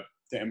to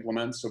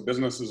implement. So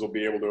businesses will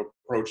be able to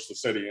approach the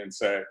city and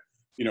say,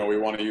 you know, we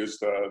want to use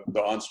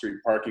the on-street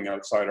parking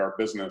outside our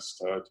business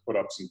to put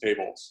up some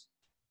tables.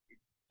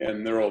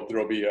 And there'll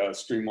be a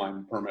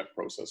streamlined permit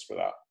process for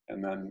that.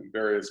 And then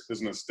various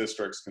business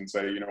districts can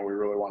say, you know, we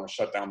really want to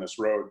shut down this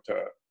road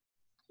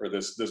or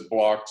this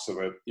block so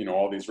that, you know,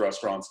 all these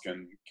restaurants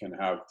can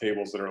have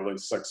tables that are at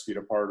least 6 feet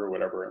apart or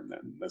whatever. And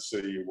then the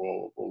city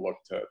will look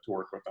to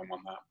work with them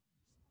on that.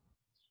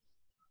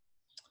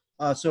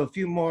 So a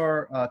few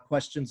more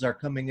questions are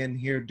coming in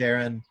here,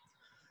 Darin.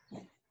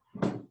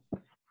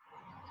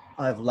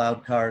 I have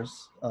loud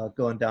cars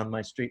going down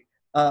my street.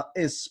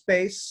 Is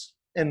space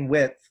and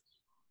width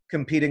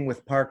competing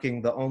with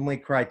parking the only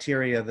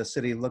criteria the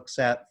city looks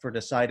at for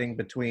deciding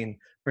between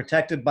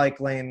protected bike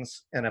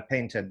lanes and a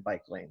painted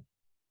bike lane?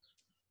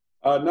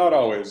 Not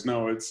always.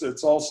 No,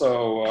 it's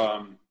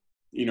also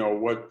you know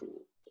what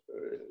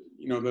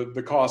you know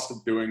the cost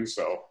of doing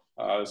so.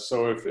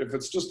 So if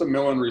it's just a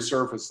mill and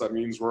resurface, that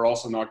means we're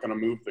also not going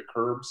to move the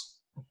curbs.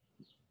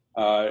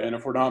 And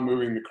if we're not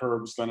moving the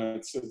curbs, then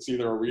it's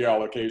either a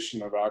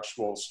reallocation of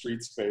actual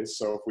street space.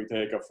 So if we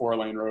take a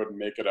 4-lane road and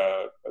make it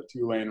a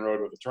 2-lane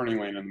road with a turning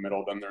lane in the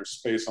middle, then there's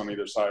space on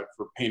either side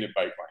for painted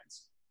bike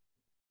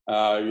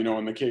lanes. You know,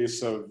 in the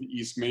case of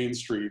East Main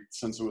Street,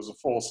 since it was a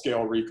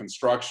full-scale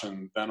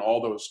reconstruction, then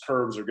all those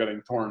curbs are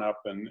getting torn up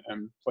and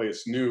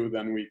placed new.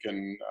 Then we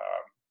can,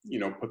 you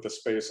know, put the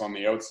space on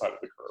the outside of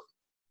the curb.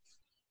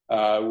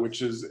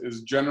 Which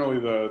is generally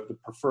the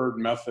preferred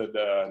method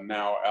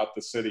now at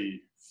the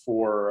city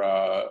for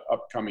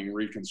upcoming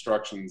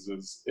reconstructions.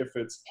 Is if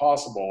it's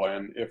possible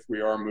and if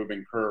we are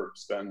moving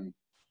curbs, then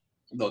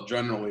they'll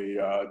generally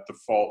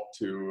default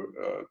to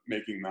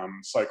making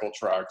them cycle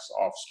tracks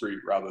off street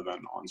rather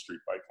than on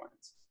street bike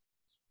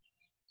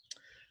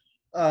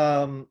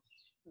lanes.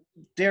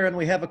 Darin,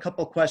 we have a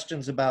couple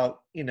questions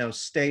about, you know,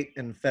 state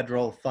and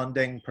federal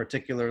funding,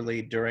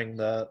 particularly during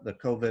the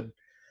COVID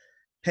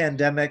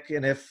pandemic,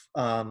 and if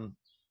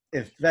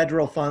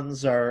federal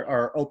funds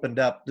are opened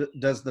up,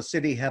 does the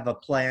city have a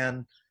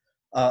plan,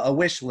 a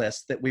wish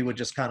list that we would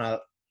just kind of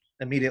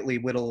immediately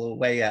whittle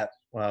away at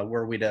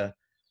were we to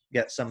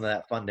get some of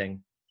that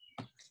funding?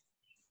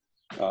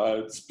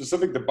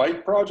 Specific to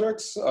bike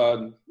projects,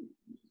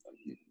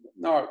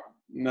 not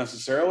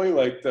necessarily.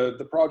 Like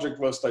the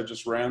project list I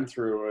just ran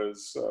through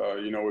is,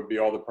 you know, would be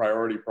all the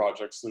priority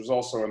projects. There's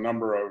also a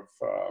number of,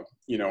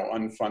 you know,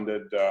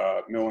 unfunded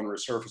mill and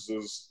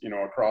resurfaces, you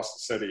know, across the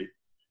city.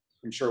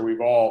 I'm sure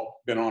we've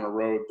all been on a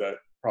road that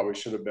probably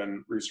should have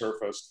been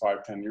resurfaced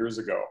 5-10 years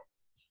ago.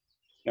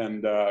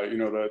 And, you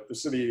know, the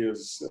city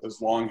has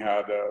long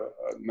had a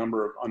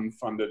number of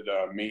unfunded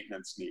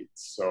maintenance needs.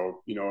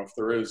 So, you know, if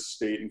there is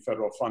state and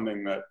federal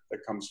funding that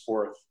comes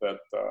forth that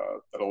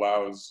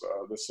allows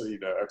the city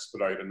to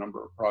expedite a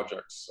number of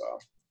projects,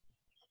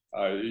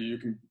 you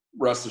can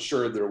rest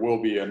assured there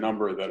will be a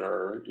number that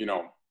are, you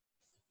know,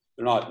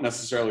 they're not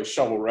necessarily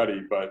shovel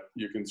ready, but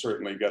you can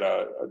certainly get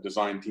a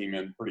design team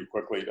in pretty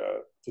quickly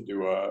to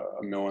do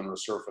a mill and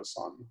resurface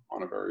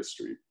on a various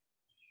street.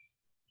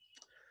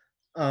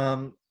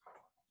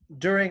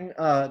 During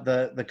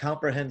the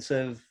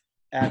comprehensive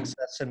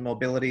access and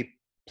mobility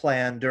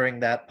plan, during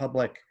that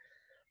public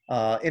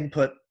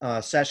input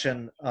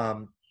session,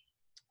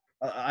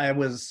 I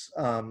was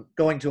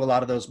going to a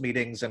lot of those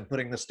meetings and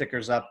putting the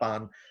stickers up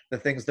on the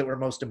things that were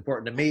most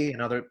important to me,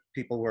 and other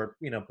people were,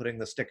 you know, putting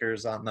the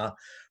stickers on the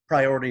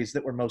priorities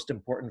that were most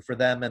important for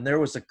them. And there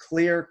was a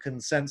clear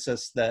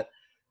consensus that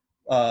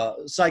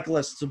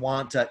cyclists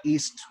want an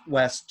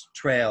east-west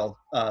trail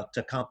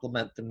to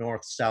complement the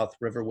north-south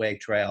Riverway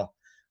Trail.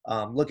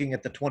 Looking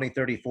at the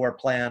 2034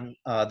 plan,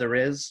 there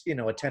is, you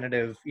know, a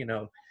tentative, you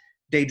know,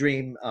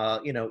 daydream,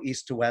 you know,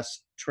 east to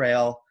west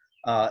trail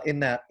in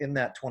that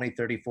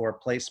 2034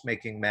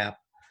 placemaking map.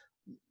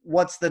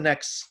 What's the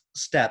next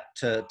step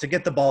to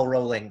get the ball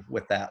rolling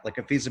with that? Like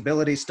a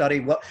feasibility study?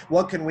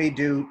 What can we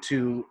do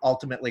to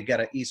ultimately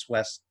get an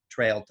east-west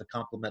trail to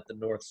complement the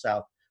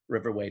north-south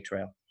Riverway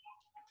Trail?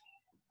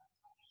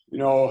 You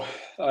know,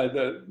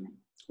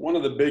 one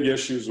of the big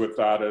issues with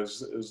that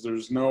is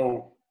there's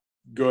not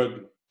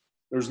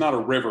a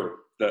river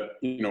that,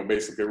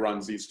 basically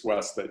runs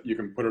east-west that you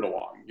can put it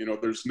along.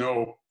 There's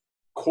no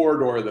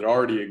corridor that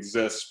already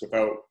exists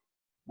without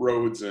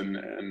roads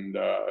and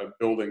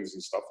buildings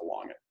and stuff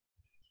along it.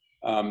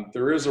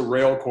 There is a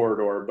rail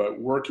corridor, but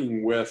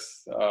working with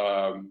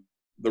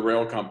the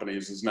rail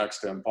companies is next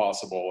to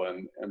impossible,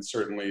 and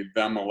certainly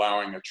them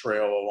allowing a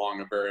trail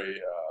along a very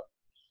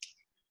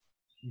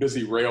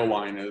busy rail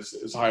line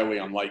is highly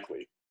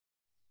unlikely.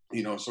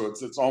 So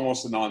it's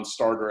almost a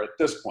non-starter at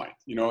this point.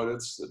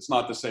 It's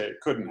not to say it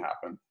couldn't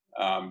happen,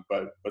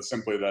 but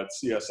simply that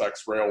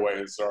CSX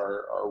railways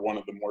are one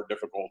of the more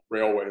difficult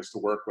railways to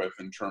work with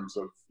in terms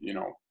of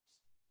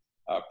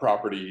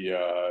property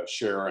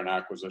share and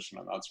acquisition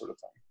and that sort of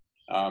thing.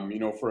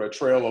 For a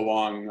trail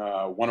along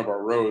one of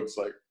our roads,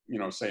 like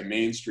say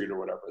Main Street or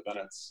whatever, then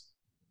it's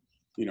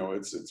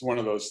one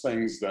of those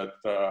things that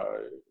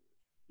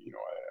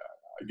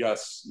I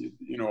guess,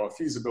 a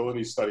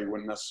feasibility study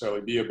wouldn't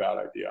necessarily be a bad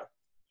idea.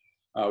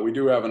 We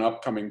do have an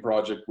upcoming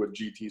project with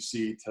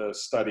GTC to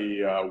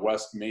study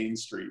West Main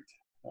Street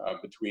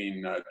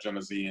between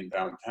Genesee and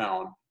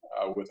downtown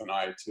with an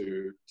eye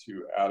to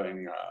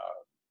adding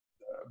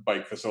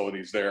bike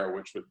facilities there,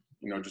 which would,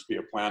 just be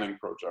a planning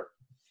project.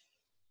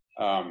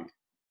 So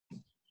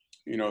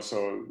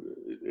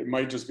it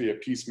might just be a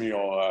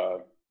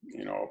piecemeal,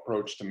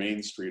 approach to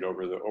Main Street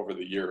over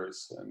the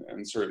years,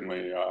 and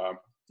certainly,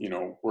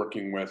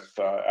 working with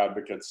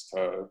advocates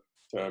to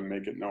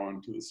make it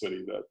known to the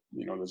city that,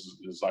 this is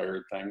a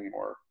desired thing,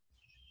 or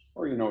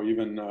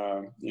even,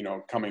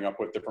 coming up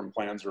with different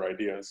plans or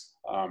ideas.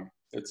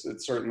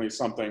 It's certainly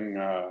something,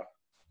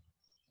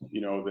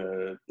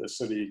 the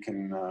city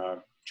can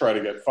try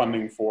to get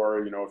funding for.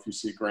 If you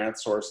see grant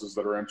sources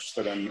that are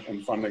interested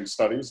in funding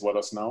studies, let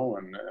us know,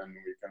 and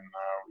we can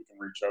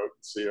reach out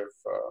and see if,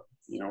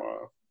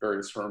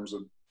 various firms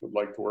would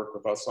like to work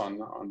with us on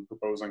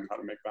proposing how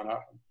to make that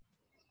happen.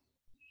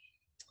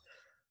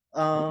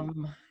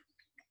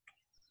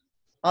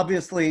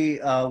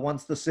 Obviously,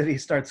 once the city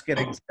starts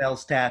getting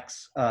sales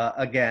tax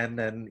again,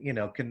 and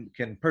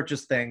can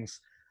purchase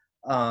things,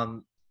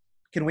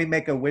 can we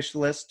make a wish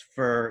list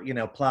for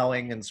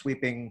plowing and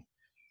sweeping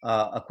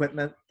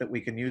equipment that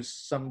we can use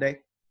someday?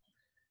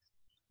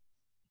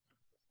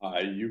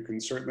 You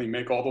can certainly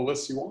make all the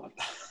lists you want.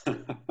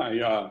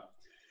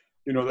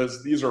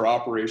 These are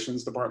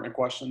operations department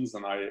questions,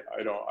 and I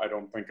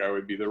don't think I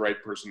would be the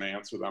right person to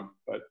answer them.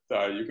 But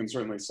you can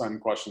certainly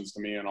send questions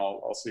to me, and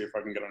I'll see if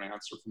I can get an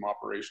answer from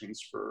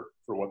operations for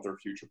what their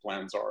future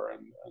plans are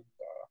and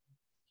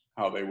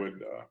how they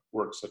would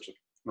work such an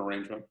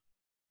arrangement.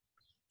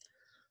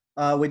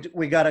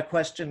 We got a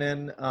question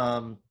in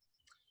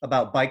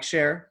about bike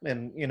share,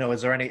 and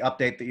is there any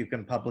update that you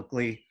can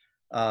publicly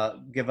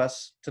give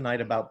us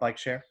tonight about bike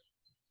share?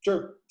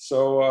 Sure.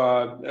 So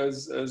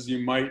as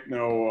you might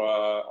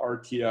know,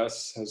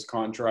 RTS has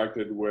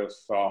contracted with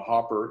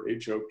Hopper,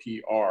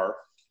 HOPR,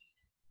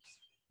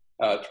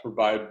 to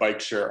provide bike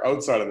share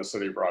outside of the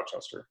city of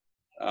Rochester.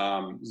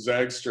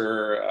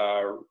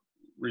 Zagster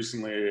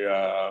recently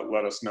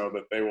let us know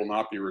that they will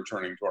not be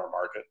returning to our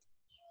market.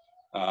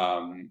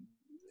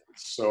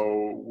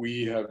 So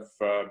we have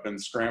been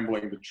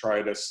scrambling to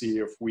try to see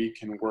if we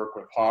can work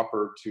with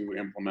Hopper to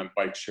implement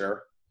bike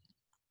share.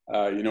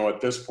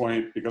 At this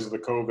point, because of the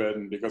COVID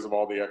and because of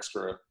all the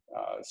extra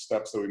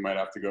steps that we might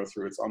have to go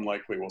through, it's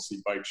unlikely we'll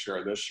see bike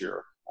share this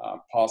year.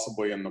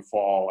 Possibly in the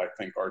fall, I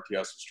think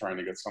RTS is trying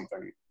to get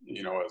something,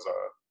 as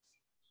a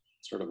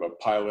sort of a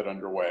pilot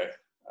underway.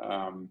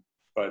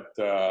 But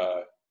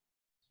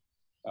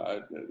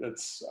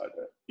it's,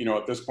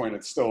 at this point,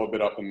 it's still a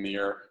bit up in the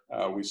air.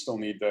 We still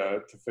need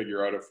to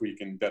figure out if we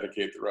can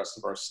dedicate the rest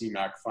of our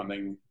CMAQ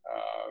funding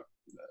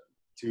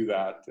to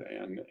that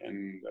and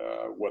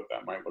what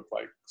that might look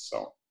like.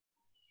 So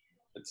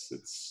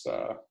it's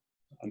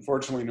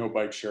unfortunately no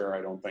bike share,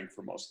 I don't think,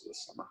 for most of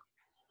this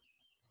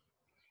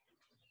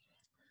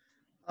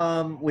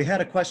summer. We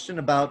had a question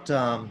about,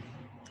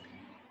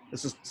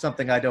 this is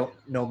something I don't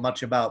know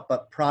much about,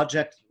 but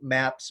project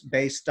maps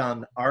based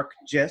on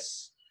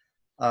ArcGIS.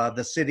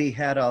 The city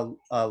had a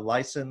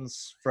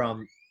license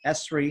from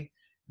ESRI.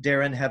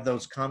 Darin, have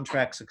those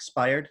contracts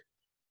expired?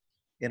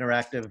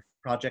 Interactive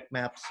project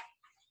maps?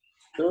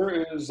 There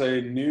is a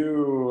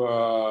new,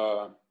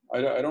 I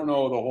don't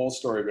know the whole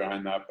story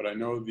behind that, but I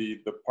know the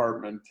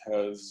department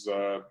has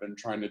been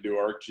trying to do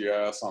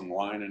ArcGIS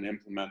online and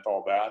implement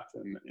all that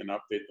and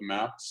update the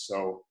maps.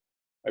 So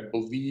I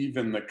believe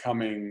in the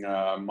coming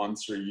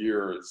months or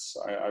years,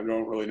 I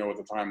don't really know what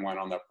the timeline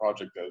on that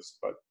project is,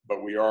 but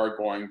we are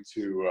going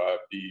to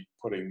be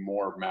putting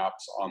more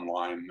maps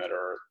online that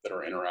are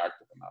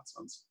interactive in that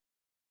sense.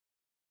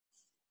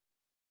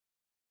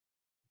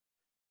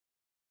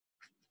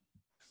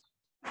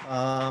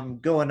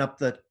 Going up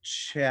the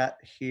chat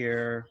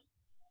here.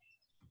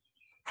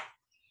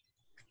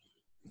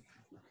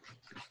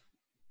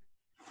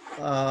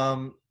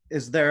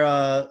 Is there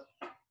a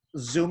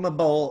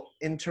zoomable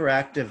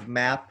interactive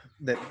map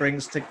that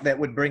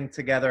would bring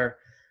together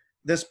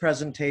this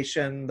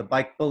presentation, the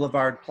Bike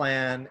Boulevard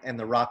plan, and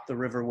the Rock the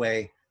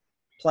Riverway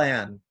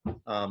plan?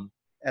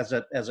 as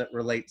it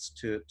relates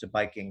to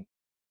biking?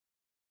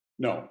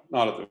 No,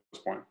 not at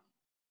this point.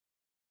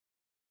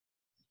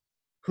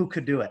 Who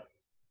could do it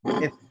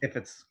if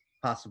it's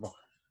possible?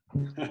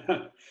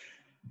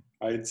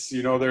 It's,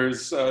 you know,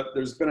 there's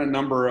been a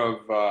number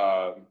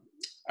of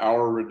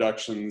hour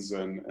reductions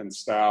and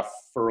staff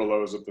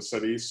furloughs at the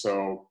city,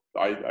 so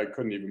I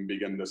couldn't even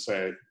begin to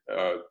say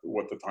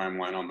what the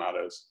timeline on that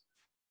is.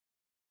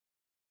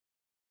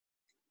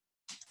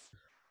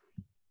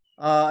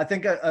 I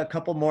think a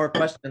couple more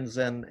questions,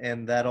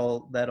 and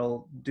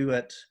that'll do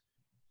it.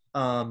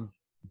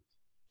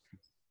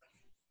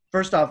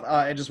 First off,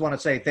 I just want to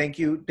say thank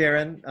you,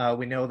 Darin.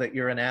 We know that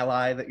you're an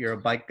ally, that you're a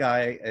bike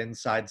guy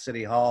inside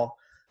City Hall.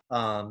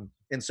 And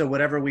so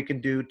whatever we can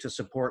do to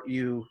support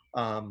you,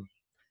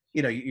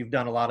 you know, you've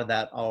done a lot of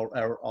that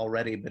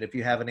already, but if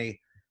you have any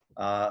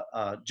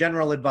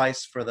general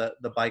advice for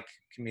the bike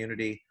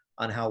community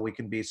on how we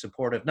can be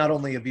supportive, not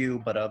only of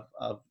you, but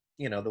of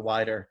you know, the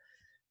wider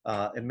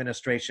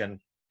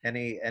administration,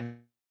 any.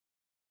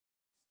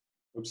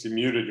 Oops, you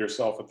muted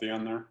yourself at the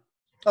end there.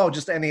 Oh,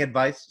 just any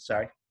advice?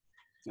 Sorry.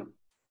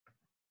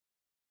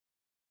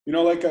 You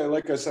know,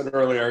 like I said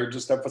earlier,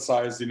 just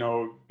emphasize, you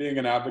know, being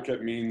an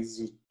advocate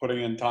means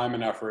putting in time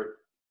and effort,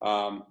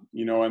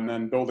 you know, and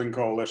then building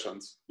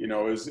coalitions, you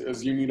know,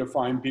 as you need to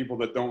find people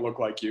that don't look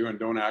like you and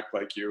don't act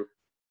like you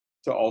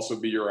to also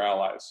be your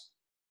allies.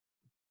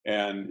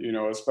 And, you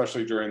know,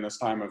 especially during this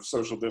time of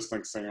social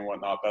distancing and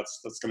whatnot,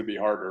 that's going to be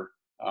harder.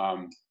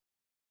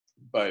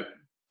 But,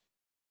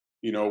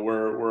 you know,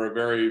 we're a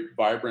very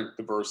vibrant,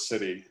 diverse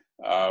city.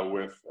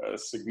 With a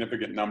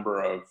significant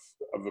number of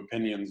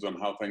opinions on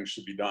how things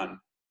should be done,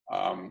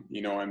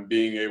 you know, and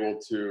being able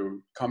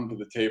to come to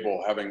the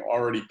table, having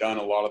already done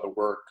a lot of the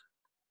work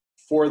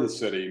for the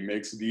city,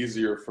 makes it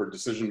easier for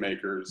decision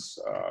makers,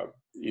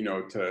 you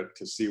know,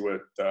 to see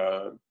what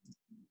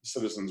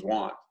citizens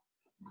want.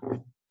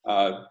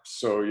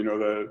 So, you know,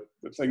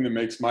 the thing that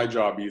makes my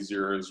job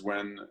easier is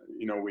when,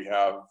 you know, we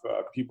have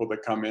people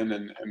that come in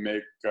and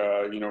make,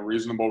 you know,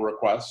 reasonable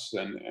requests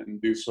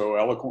and do so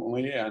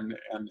eloquently and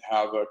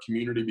have a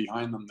community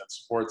behind them that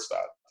supports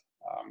that,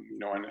 you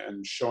know,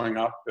 and showing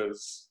up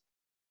is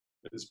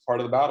part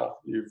of the battle.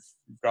 You've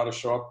got to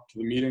show up to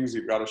the meetings.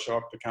 You've got to show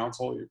up to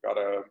council. You've got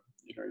to,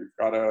 you know, you've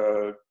got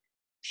to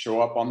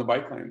show up on the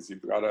bike lanes.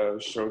 You've got to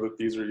show that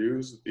these are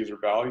used, that these are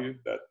valued,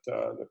 that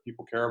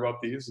people care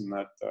about these, and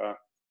that,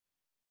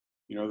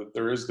 you know, that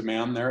there is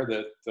demand there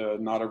that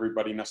not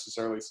everybody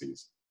necessarily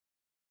sees.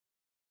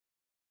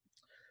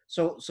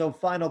 So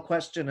final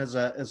question as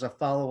a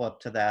follow-up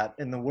to that,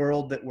 in the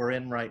world that we're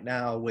in right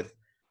now with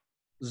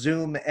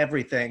Zoom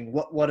everything,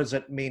 what does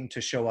it mean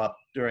to show up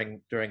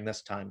during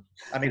this time?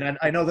 I mean,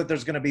 I know that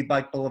there's going to be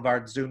Bike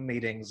Boulevard Zoom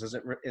meetings. Is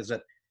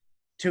it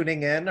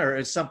tuning in, or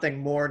is something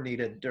more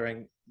needed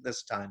during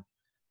this time?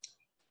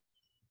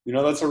 You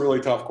know, that's a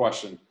really tough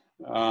question.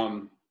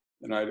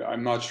 And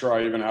I'm not sure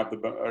I even have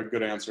a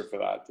good answer for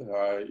that.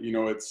 You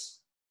know,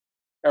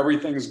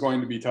 everything's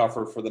going to be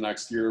tougher for the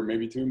next year,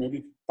 maybe 2,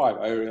 maybe 5.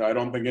 I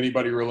don't think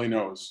anybody really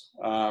knows.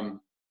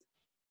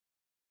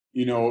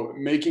 You know,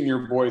 making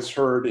your voice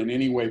heard in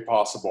any way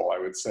possible, I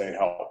would say,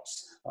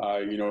 helps.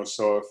 You know,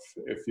 so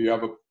if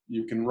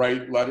you can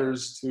write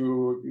letters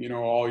to, you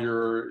know, all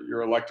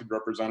your elected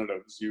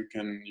representatives. You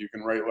can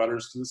write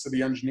letters to the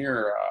city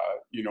engineer,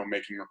 you know,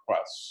 making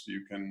requests.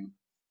 You can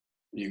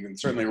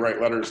certainly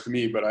write letters to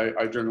me, but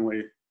I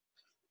generally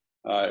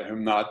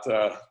am not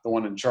the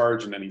one in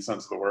charge in any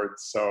sense of the word.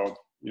 So,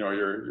 you know,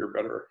 you're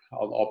better.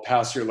 I'll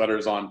pass your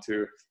letters on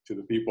to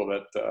the people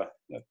that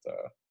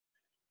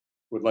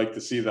would like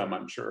to see them,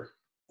 I'm sure.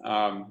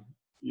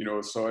 You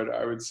know, so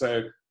I would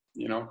say,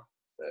 you know,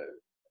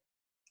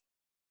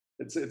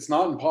 it's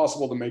not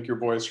impossible to make your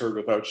voice heard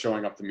without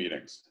showing up to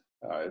meetings.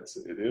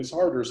 It is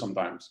harder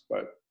sometimes,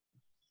 but,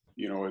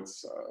 you know,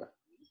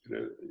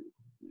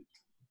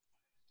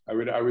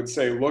 I would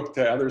say look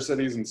to other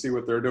cities and see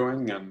what they're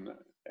doing,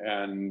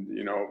 and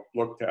you know,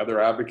 look to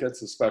other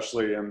advocates,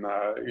 especially in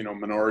you know,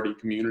 minority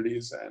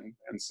communities,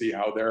 and see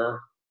how they're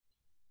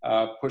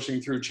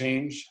pushing through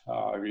change.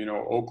 You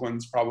know,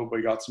 Oakland's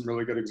probably got some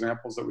really good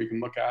examples that we can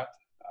look at,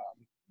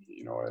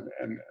 you know,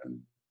 and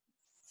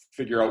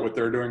figure out what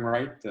they're doing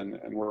right,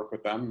 and work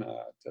with them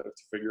to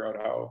figure out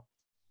how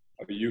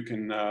you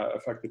can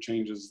affect the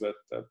changes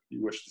that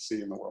you wish to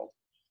see in the world.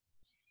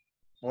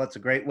 Well, that's a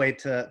great way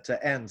to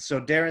end. So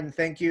Darin,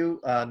 thank you.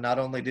 Not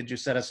only did you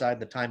set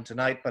aside the time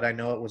tonight, but I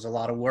know it was a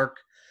lot of work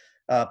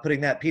putting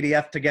that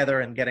PDF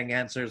together and getting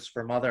answers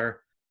from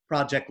other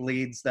project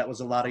leads. That was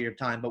a lot of your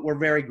time, but we're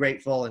very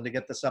grateful. And to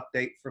get this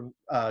update from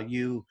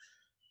you,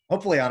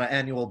 hopefully on an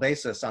annual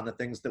basis, on the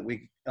things that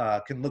we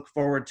can look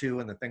forward to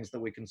and the things that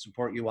we can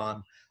support you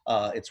on,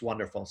 it's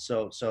wonderful.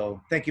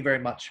 So thank you very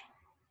much.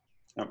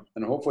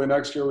 And hopefully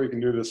next year we can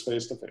do this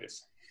face to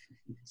face.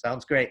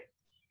 Sounds great.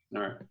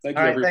 All right. Thank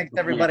you. All right. Thanks,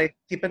 everybody.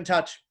 Keep in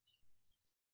touch.